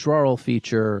 a withdrawal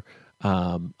feature,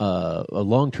 a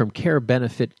long-term care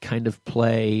benefit kind of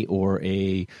play, or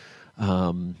a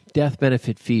death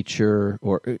benefit feature,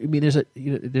 or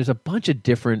there's a bunch of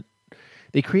different.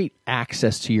 They create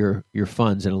access to your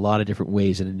funds in a lot of different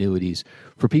ways in annuities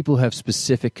for people who have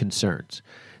specific concerns,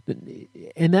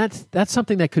 and that's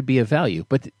something that could be of value.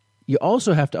 But you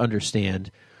also have to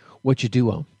understand what you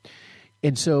do own.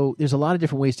 And so there's a lot of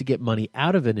different ways to get money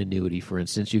out of an annuity. For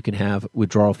instance, you can have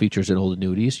withdrawal features in old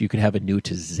annuities. You could have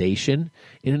annuitization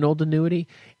in an old annuity,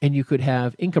 and you could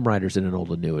have income riders in an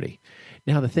old annuity.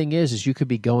 Now, the thing is you could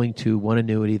be going to one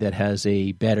annuity that has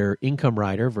a better income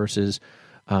rider versus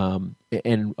and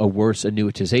a worse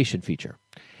annuitization feature.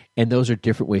 And those are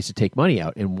different ways to take money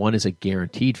out. And one is a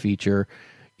guaranteed feature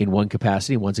in one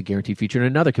capacity, and one's a guaranteed feature in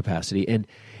another capacity. And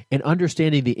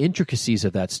understanding the intricacies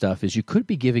of that stuff is you could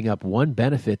be giving up one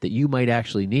benefit that you might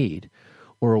actually need,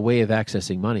 or a way of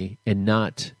accessing money, and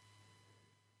not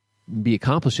be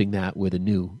accomplishing that with a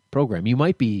new program. You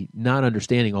might be not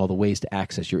understanding all the ways to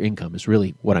access your income, is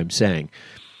really what I'm saying.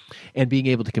 And being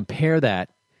able to compare that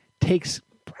takes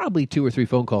probably 2 or 3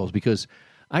 phone calls, because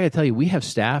I got to tell you, we have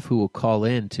staff who will call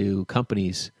in to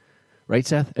companies. Right,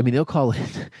 Seth? I mean, they'll call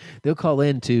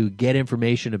in to get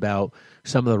information about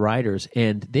some of the riders,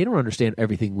 and they don't understand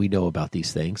everything we know about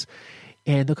these things.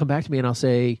 And they'll come back to me, and I'll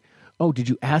say, "Oh, did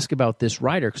you ask about this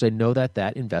rider? Because I know that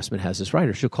investment has this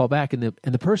rider." She'll call back, and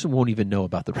the person won't even know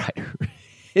about the rider.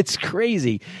 It's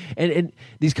crazy, and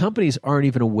these companies aren't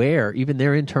even aware. Even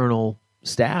their internal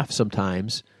staff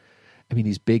sometimes. I mean,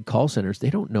 these big call centers, they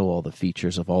don't know all the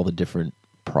features of all the different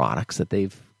products that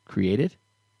they've created.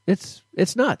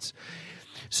 It's nuts.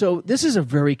 So this is a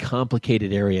very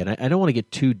complicated area, and I don't want to get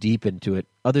too deep into it,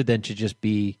 other than to just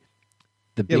be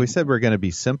the big... Yeah, we said we're going to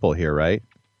be simple here, right?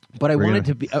 But I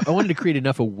wanted to create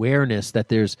enough awareness that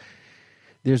there's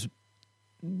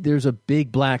a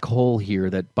big black hole here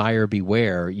that buyer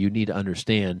beware. You need to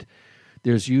understand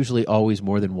there's usually always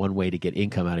more than one way to get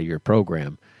income out of your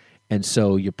program. And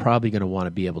so you're probably going to want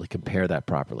to be able to compare that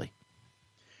properly.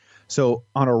 So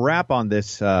on a wrap on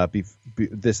this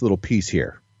this little piece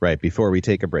here, right, before we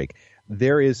take a break,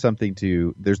 there's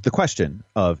the question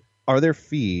of, are there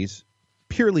fees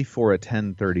purely for a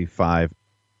 1035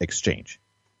 exchange?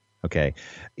 Okay.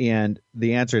 And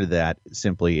the answer to that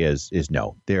simply is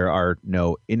no. There are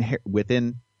no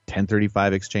within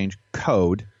 1035 exchange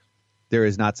code, there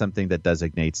is not something that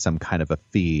designates some kind of a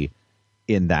fee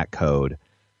in that code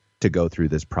to go through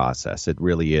this process. It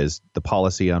really is the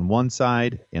policy on one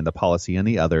side and the policy on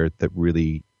the other that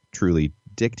really truly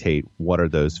dictate what are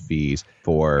those fees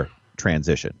for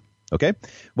transition. Okay?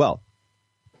 Well,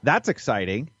 that's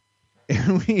exciting.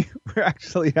 And we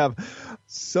actually have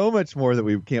so much more that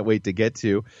we can't wait to get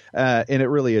to. And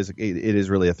it is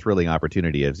really a thrilling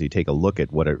opportunity as you take a look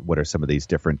at what are some of these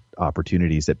different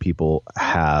opportunities that people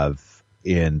have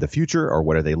in the future, or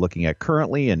what are they looking at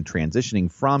currently and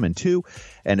transitioning from and to.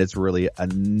 And it's really a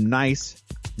nice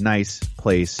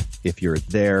place if you're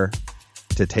there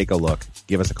to take a look.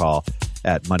 Give us a call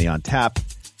at Money on Tap,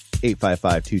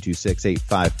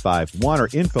 855-226-8551, or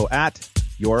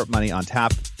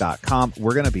info@yourmoneyontap.com.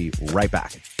 We're going to be right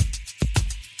back.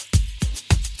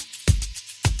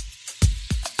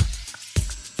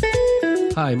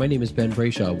 Hi, my name is Ben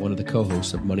Brayshaw, one of the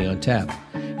co-hosts of Money on Tap.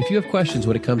 If you have questions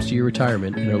when it comes to your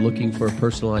retirement and are looking for a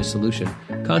personalized solution,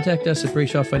 contact us at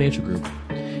Brayshaw Financial Group.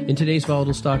 In today's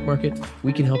volatile stock market,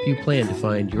 we can help you plan to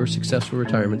find your successful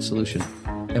retirement solution.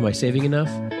 Am I saving enough?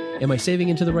 Am I saving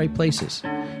into the right places?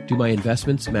 Do my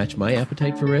investments match my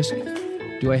appetite for risk?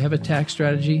 Do I have a tax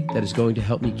strategy that is going to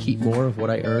help me keep more of what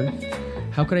I earn?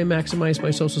 How can I maximize my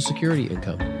Social Security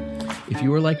income? If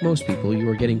you are like most people, you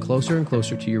are getting closer and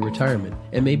closer to your retirement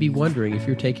and may be wondering if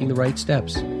you're taking the right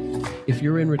steps. If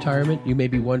you're in retirement, you may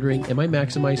be wondering, am I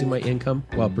maximizing my income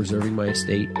while preserving my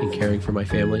estate and caring for my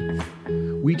family?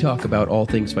 We talk about all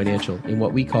things financial in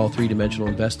what we call three-dimensional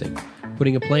investing,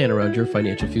 putting a plan around your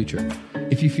financial future.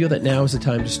 If you feel that now is the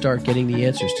time to start getting the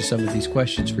answers to some of these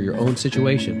questions for your own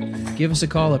situation, give us a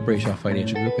call at Brayshaw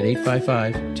Financial Group at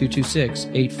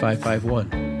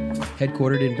 855-226-8551.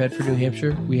 Headquartered in Bedford, New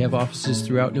Hampshire, we have offices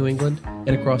throughout New England and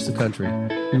across the country.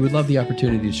 We would love the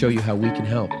opportunity to show you how we can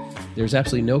help. There's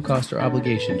absolutely no cost or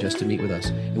obligation just to meet with us,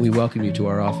 and we welcome you to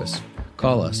our office.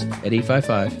 Call us at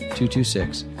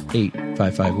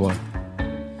 855-226-8551.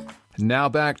 Now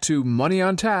back to Money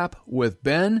on Tap with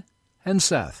Ben and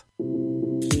Seth.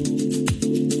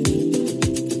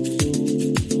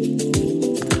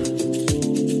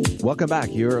 Welcome back.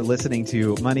 You're listening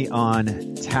to Money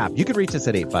on Tap. You can reach us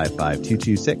at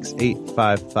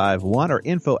 855-226-8551 or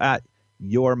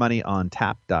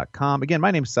info@yourmoneyontap.com. Again,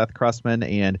 my name is Seth Cressman,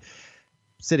 and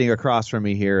sitting across from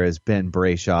me here is Ben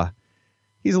Brayshaw.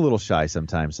 He's a little shy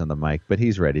sometimes on the mic, but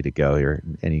he's ready to go here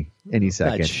any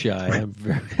second. Not shy. I'm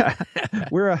very...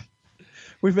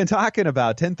 We've been talking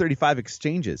about 1035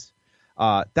 exchanges.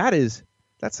 That's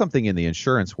something in the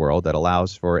insurance world that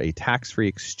allows for a tax-free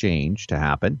exchange to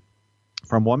happen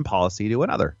from one policy to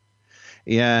another.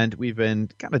 And we've been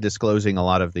kind of disclosing a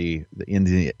lot of the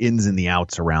ins and the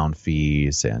outs around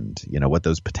fees, and what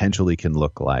those potentially can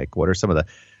look like. What are some of the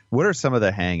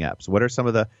hang-ups? What are some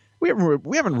of the we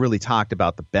haven't really talked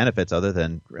about the benefits, other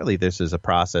than really this is a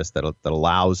process that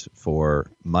allows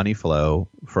for money flow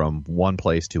from one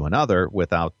place to another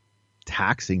without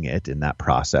taxing it in that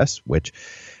process, which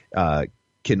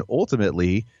can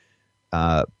ultimately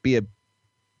be a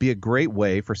great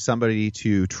way for somebody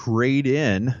to trade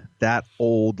in that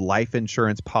old life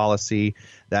insurance policy,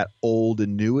 that old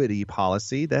annuity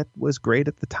policy that was great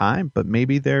at the time, but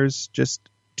maybe there's just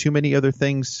too many other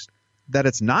things that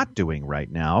it's not doing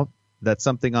right now that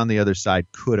something on the other side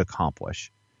could accomplish.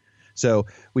 So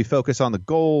we focus on the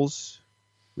goals.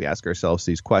 We ask ourselves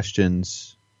these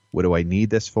questions. What do I need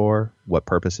this for? What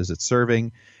purpose is it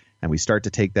serving? And we start to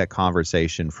take that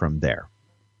conversation from there.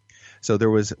 So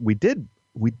we didn't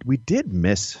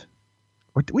miss.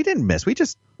 We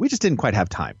just didn't quite have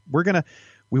time.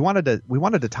 We wanted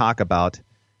to talk about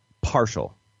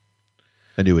partial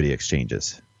annuity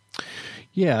exchanges.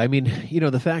 Yeah, I mean,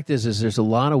 the fact is there's a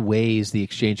lot of ways the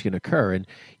exchange can occur. And,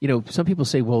 some people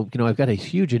say, well, I've got a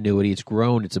huge annuity. It's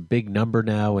grown. It's a big number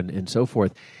now and so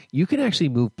forth. You can actually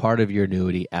move part of your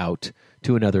annuity out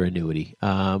to another annuity.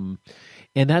 And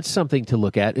that's something to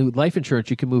look at. With life insurance,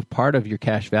 you can move part of your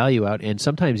cash value out and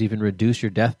sometimes even reduce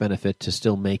your death benefit to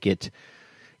still make it,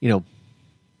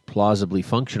 plausibly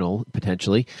functional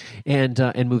potentially, and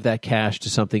move that cash to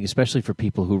something, especially for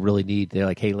people who really need. They're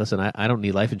like, hey, listen, I don't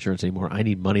need life insurance anymore. I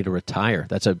need money to retire.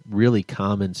 That's a really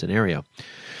common scenario.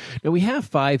 Now, we have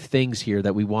 5 things here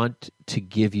that we want to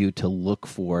give you to look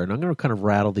for, and I'm going to kind of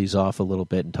rattle these off a little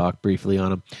bit and talk briefly on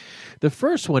them. The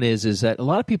first one is that a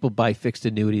lot of people buy fixed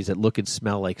annuities that look and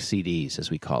smell like CDs, as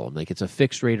we call them. Like it's a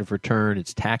fixed rate of return,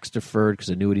 it's tax deferred because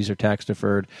annuities are tax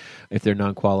deferred if they're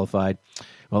non-qualified.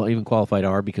 Well, even qualified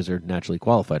are because they're naturally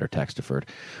qualified or tax deferred.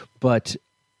 But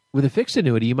with a fixed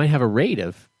annuity, you might have a rate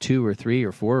of 2 or 3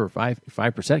 or 4 or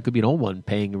 5%. It could be an old one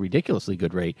paying a ridiculously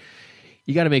good rate.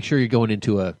 You got to make sure you're going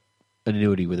into an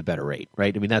annuity with a better rate,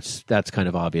 right? I mean, that's kind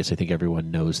of obvious. I think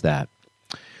everyone knows that.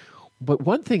 But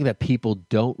one thing that people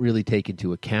don't really take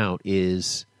into account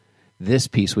is this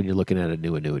piece when you're looking at a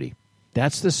new annuity.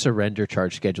 That's the surrender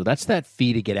charge schedule. That's that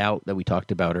fee to get out that we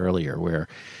talked about earlier where,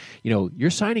 you're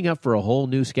signing up for a whole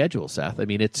new schedule, Seth. I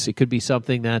mean, it could be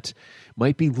something that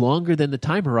might be longer than the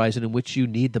time horizon in which you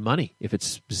need the money. If it's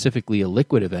specifically a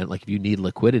liquid event, like if you need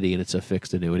liquidity and it's a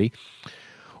fixed annuity.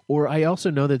 Or I also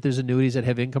know that there's annuities that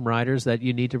have income riders that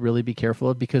you need to really be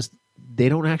careful of because they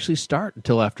don't actually start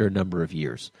until after a number of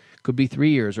years. Could be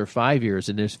 3 years or 5 years,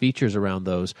 and there's features around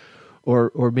those.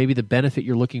 Or maybe the benefit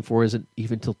you're looking for isn't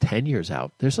even till 10 years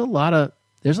out. There's a lot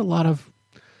of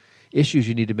issues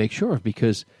you need to make sure of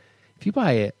because if you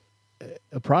buy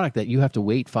a product that you have to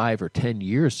wait 5 or 10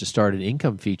 years to start an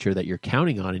income feature that you're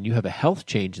counting on and you have a health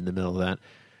change in the middle of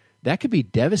that could be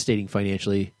devastating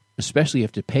financially, especially if you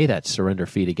have to pay that surrender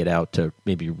fee to get out to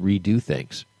maybe redo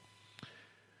things.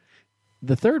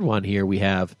 The third one here we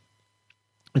have,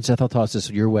 and Seth, I'll toss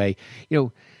this your way,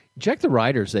 check the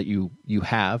riders that you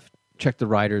have, check the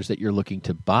riders that you're looking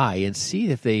to buy and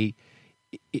see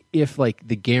if like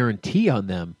the guarantee on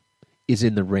them is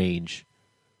in the range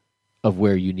of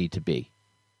where you need to be.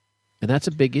 And that's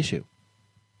a big issue.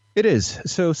 It is.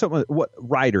 So what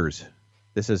riders?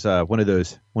 This is one of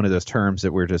those terms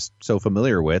that we're just so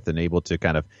familiar with and able to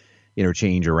kind of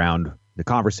interchange around the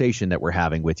conversation that we're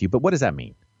having with you. But what does that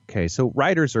mean? Okay, so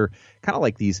riders are kind of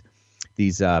like these.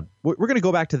 We're going to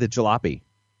go back to the Jalopy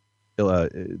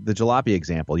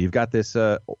example. You've got this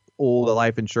old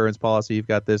life insurance policy. You've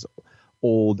got this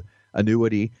old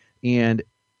annuity, and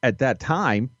at that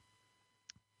time,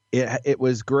 it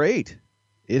was great.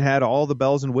 It had all the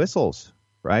bells and whistles,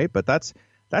 right? But that's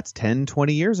 10,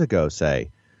 20 years ago,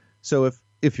 say. So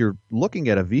if you're looking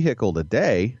at a vehicle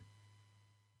today,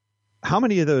 how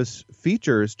many of those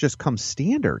features just come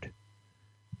standard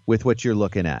with what you're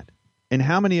looking at? And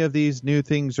how many of these new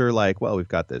things are like, well, we've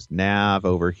got this nav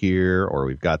over here, or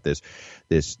we've got this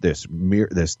mirror,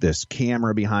 this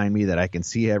camera behind me that I can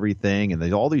see everything, and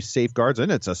there's all these safeguards, and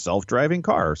it's a self-driving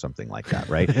car or something like that,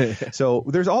 right? So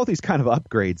there's all these kind of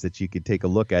upgrades that you could take a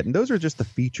look at, and those are just the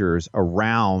features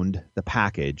around the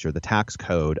package or the tax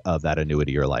code of that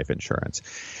annuity or life insurance.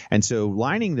 And so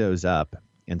lining those up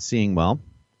and seeing, well,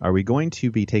 are we going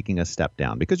to be taking a step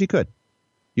down? Because you could.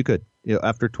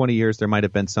 After 20 years, there might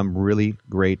have been some really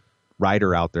great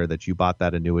rider out there that you bought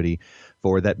that annuity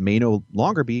for that may no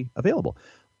longer be available.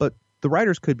 But the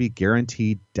riders could be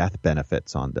guaranteed death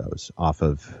benefits on those off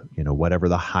of, whatever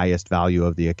the highest value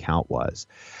of the account was,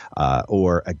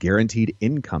 or a guaranteed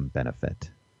income benefit,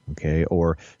 okay,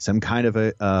 or some kind of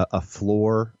a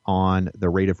floor on the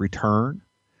rate of return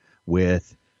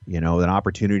with, an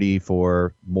opportunity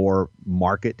for more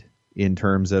market in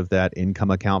terms of that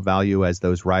income account value as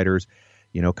those riders,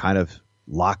 kind of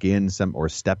lock in some or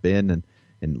step in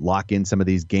and lock in some of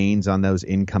these gains on those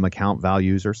income account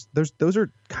values. Or those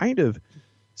are kind of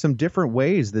some different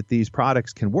ways that these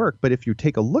products can work. But if you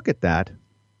take a look at that,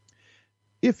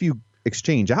 if you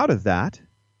exchange out of that,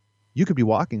 you could be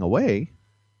walking away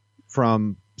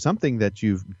from something that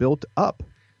you've built up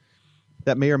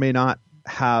that may or may not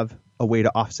have a way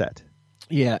to offset.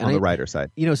 Yeah, on the rider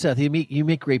side. Seth, you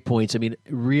make great points. I mean,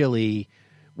 really,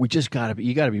 you got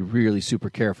to be really super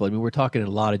careful. I mean, we're talking a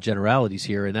lot of generalities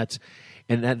here, and that's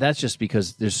just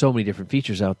because there's so many different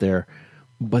features out there.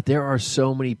 But there are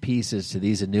so many pieces to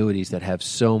these annuities that have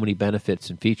so many benefits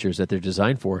and features that they're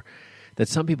designed for that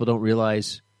some people don't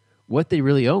realize what they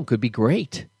really own could be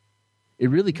great. It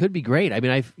really could be great. I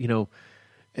mean,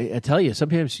 I tell you,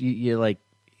 sometimes you like.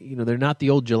 They're not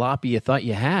the old jalopy you thought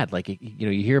you had. Like, you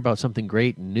hear about something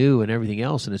great and new and everything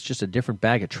else, and it's just a different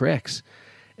bag of tricks.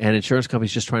 And insurance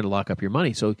companies just trying to lock up your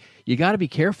money. So you got to be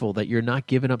careful that you're not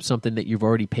giving up something that you've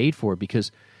already paid for,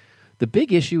 because the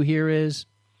big issue here is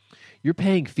you're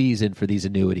paying fees in for these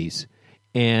annuities.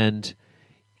 And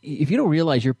if you don't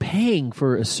realize you're paying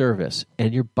for a service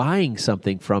and you're buying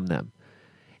something from them,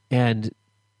 and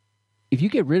if you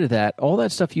get rid of that, all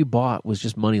that stuff you bought was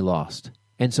just money lost.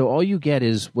 And so all you get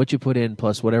is what you put in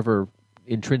plus whatever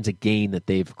intrinsic gain that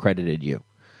they've credited you,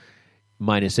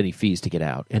 minus any fees to get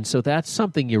out. And so that's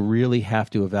something you really have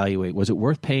to evaluate. Was it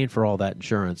worth paying for all that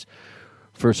insurance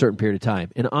for a certain period of time?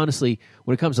 And honestly,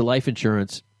 when it comes to life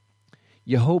insurance,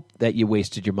 you hope that you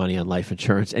wasted your money on life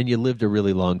insurance and you lived a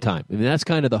really long time. I mean, that's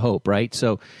kind of the hope, right?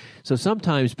 So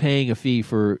sometimes paying a fee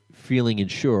for feeling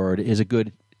insured is a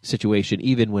good situation,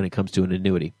 even when it comes to an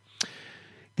annuity.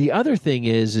 The other thing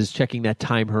is checking that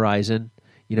time horizon,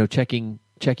 checking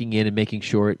in and making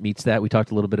sure it meets that. We talked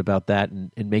a little bit about that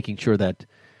and making sure that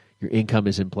your income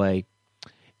is in play.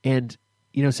 And,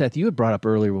 Seth, you had brought up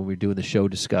earlier when we were doing the show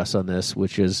discuss on this,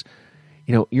 which is,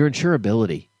 your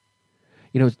insurability.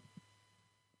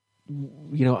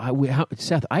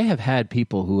 Seth, I have had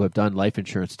people who have done life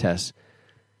insurance tests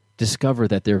discover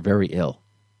that they're very ill,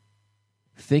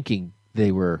 thinking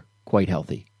they were quite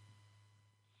healthy.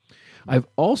 I've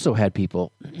also had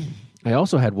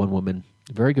one woman,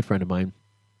 a very good friend of mine,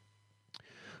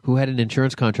 who had an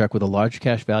insurance contract with a large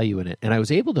cash value in it. And I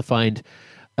was able to find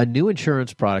a new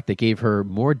insurance product that gave her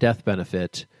more death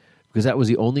benefit, because that was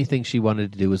the only thing she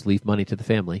wanted to do, was leave money to the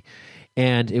family.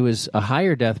 And it was a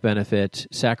higher death benefit,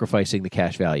 sacrificing the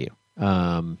cash value.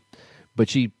 But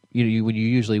she, when you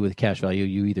usually with cash value,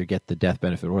 you either get the death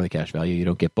benefit or the cash value. You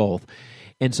don't get both.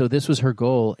 And so this was her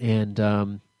goal.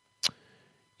 And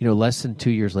less than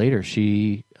 2 years later,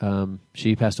 she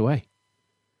passed away.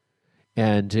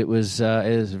 And it was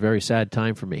a very sad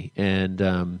time for me.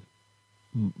 And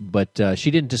but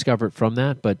she didn't discover it from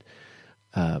that. But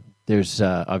there's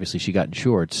obviously she got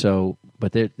insured. So,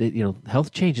 but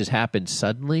health changes happen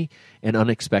suddenly and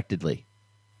unexpectedly.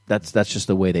 That's just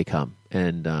the way they come,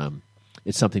 and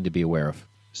it's something to be aware of.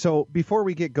 So before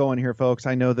we get going here, folks,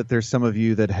 I know that there's some of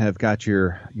you that have got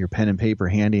your pen and paper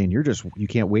handy, and you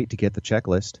can't wait to get the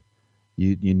checklist.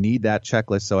 You need that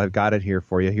checklist, so I've got it here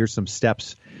for you. Here's some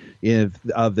steps of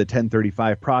the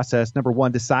 1035 process. Number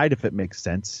one, decide if it makes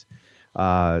sense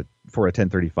for a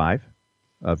 1035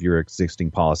 of your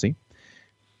existing policy.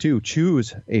 2,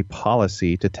 choose a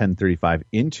policy to 1035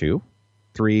 into.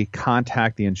 3,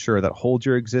 contact the insurer that holds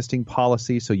your existing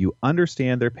policy so you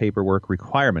understand their paperwork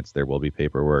requirements. There will be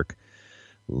paperwork,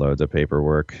 loads of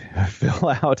paperwork. Fill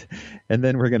out. And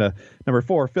then number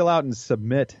 4, fill out and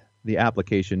submit the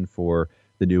application for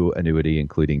the new annuity,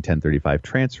 including 1035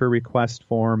 transfer request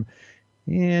form.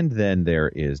 And then there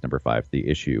is number 5, the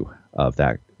issue of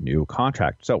that new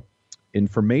contract. So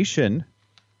information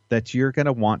that you're going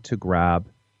to want to grab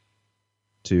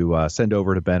to send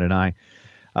over to Ben and I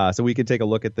so we can take a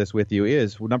look at this with you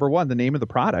is, number 1, the name of the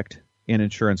product and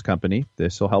insurance company.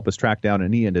 This will help us track down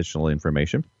any additional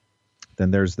information.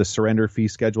 Then there's the surrender fee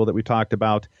schedule that we talked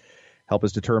about, help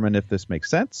us determine if this makes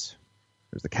sense.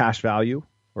 There's the cash value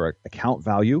or account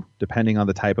value, depending on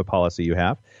the type of policy you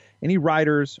have. Any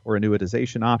riders or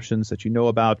annuitization options that you know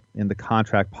about, in the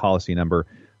contract policy number,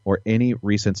 or any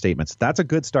recent statements. That's a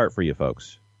good start for you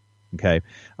folks. Okay.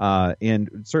 And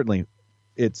certainly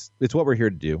it's what we're here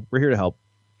to do. We're here to help.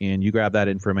 And you grab that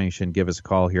information, give us a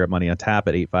call here at Money on Tap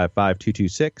at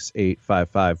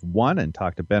 855-226-8551 and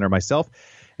talk to Ben or myself,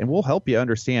 and we'll help you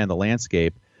understand the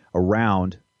landscape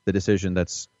around the decision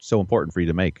that's so important for you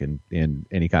to make in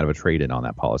any kind of a trade-in on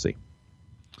that policy.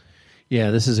 Yeah,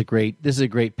 this is a great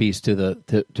piece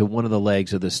to one of the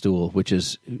legs of the stool, which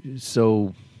is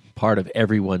so part of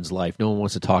everyone's life. No one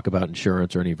wants to talk about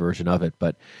insurance or any version of it,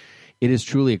 but it is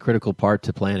truly a critical part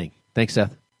to planning. Thanks,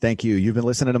 Seth. Thank you. You've been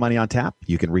listening to Money on Tap.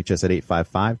 You can reach us at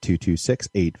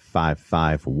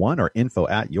 855-226-8551 or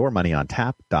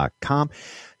info@yourmoneyontap.com.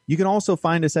 You can also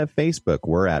find us at Facebook.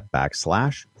 We're at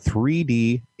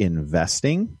 /3D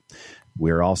Investing.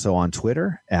 We're also on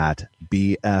Twitter at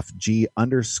BFG_LLC.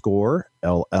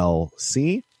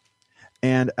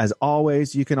 And as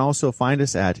always, you can also find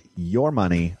us at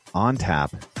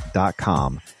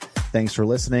yourmoneyontap.com. Thanks for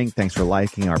listening. Thanks for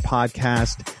liking our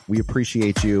podcast. We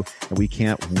appreciate you, and we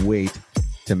can't wait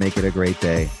to make it a great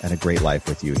day and a great life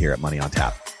with you here at Money on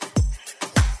Tap.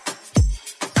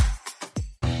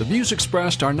 The views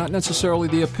expressed are not necessarily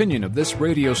the opinion of this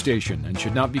radio station and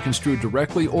should not be construed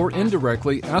directly or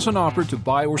indirectly as an offer to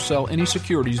buy or sell any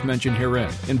securities mentioned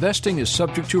herein. Investing is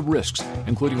subject to risks,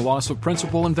 including loss of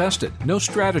principal invested. No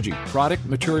strategy, product,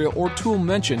 material, or tool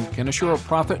mentioned can assure a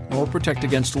profit nor protect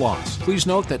against loss. Please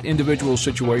note that individual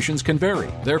situations can vary.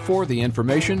 Therefore, the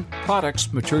information,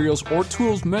 products, materials, or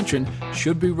tools mentioned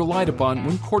should be relied upon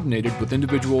when coordinated with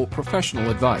individual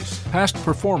professional advice. Past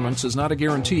performance is not a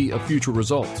guarantee of future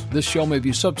results. results. This show may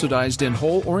be subsidized in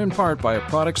whole or in part by a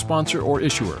product sponsor or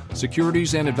issuer.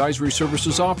 Securities and advisory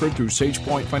services offered through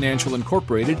SagePoint Financial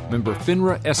Incorporated, member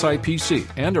FINRA SIPC,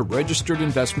 and a registered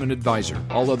investment advisor.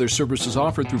 All other services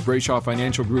offered through Brayshaw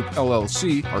Financial Group,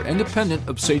 LLC, are independent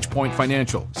of SagePoint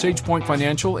Financial. SagePoint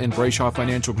Financial and Brayshaw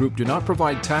Financial Group do not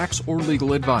provide tax or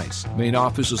legal advice. Main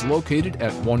office is located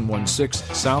at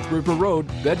 116 South River Road,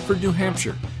 Bedford, New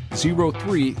Hampshire,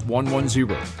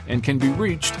 03110, and can be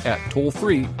reached at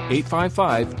toll-free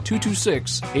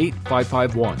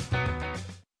 855-226-8551.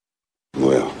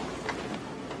 Well,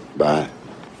 bye.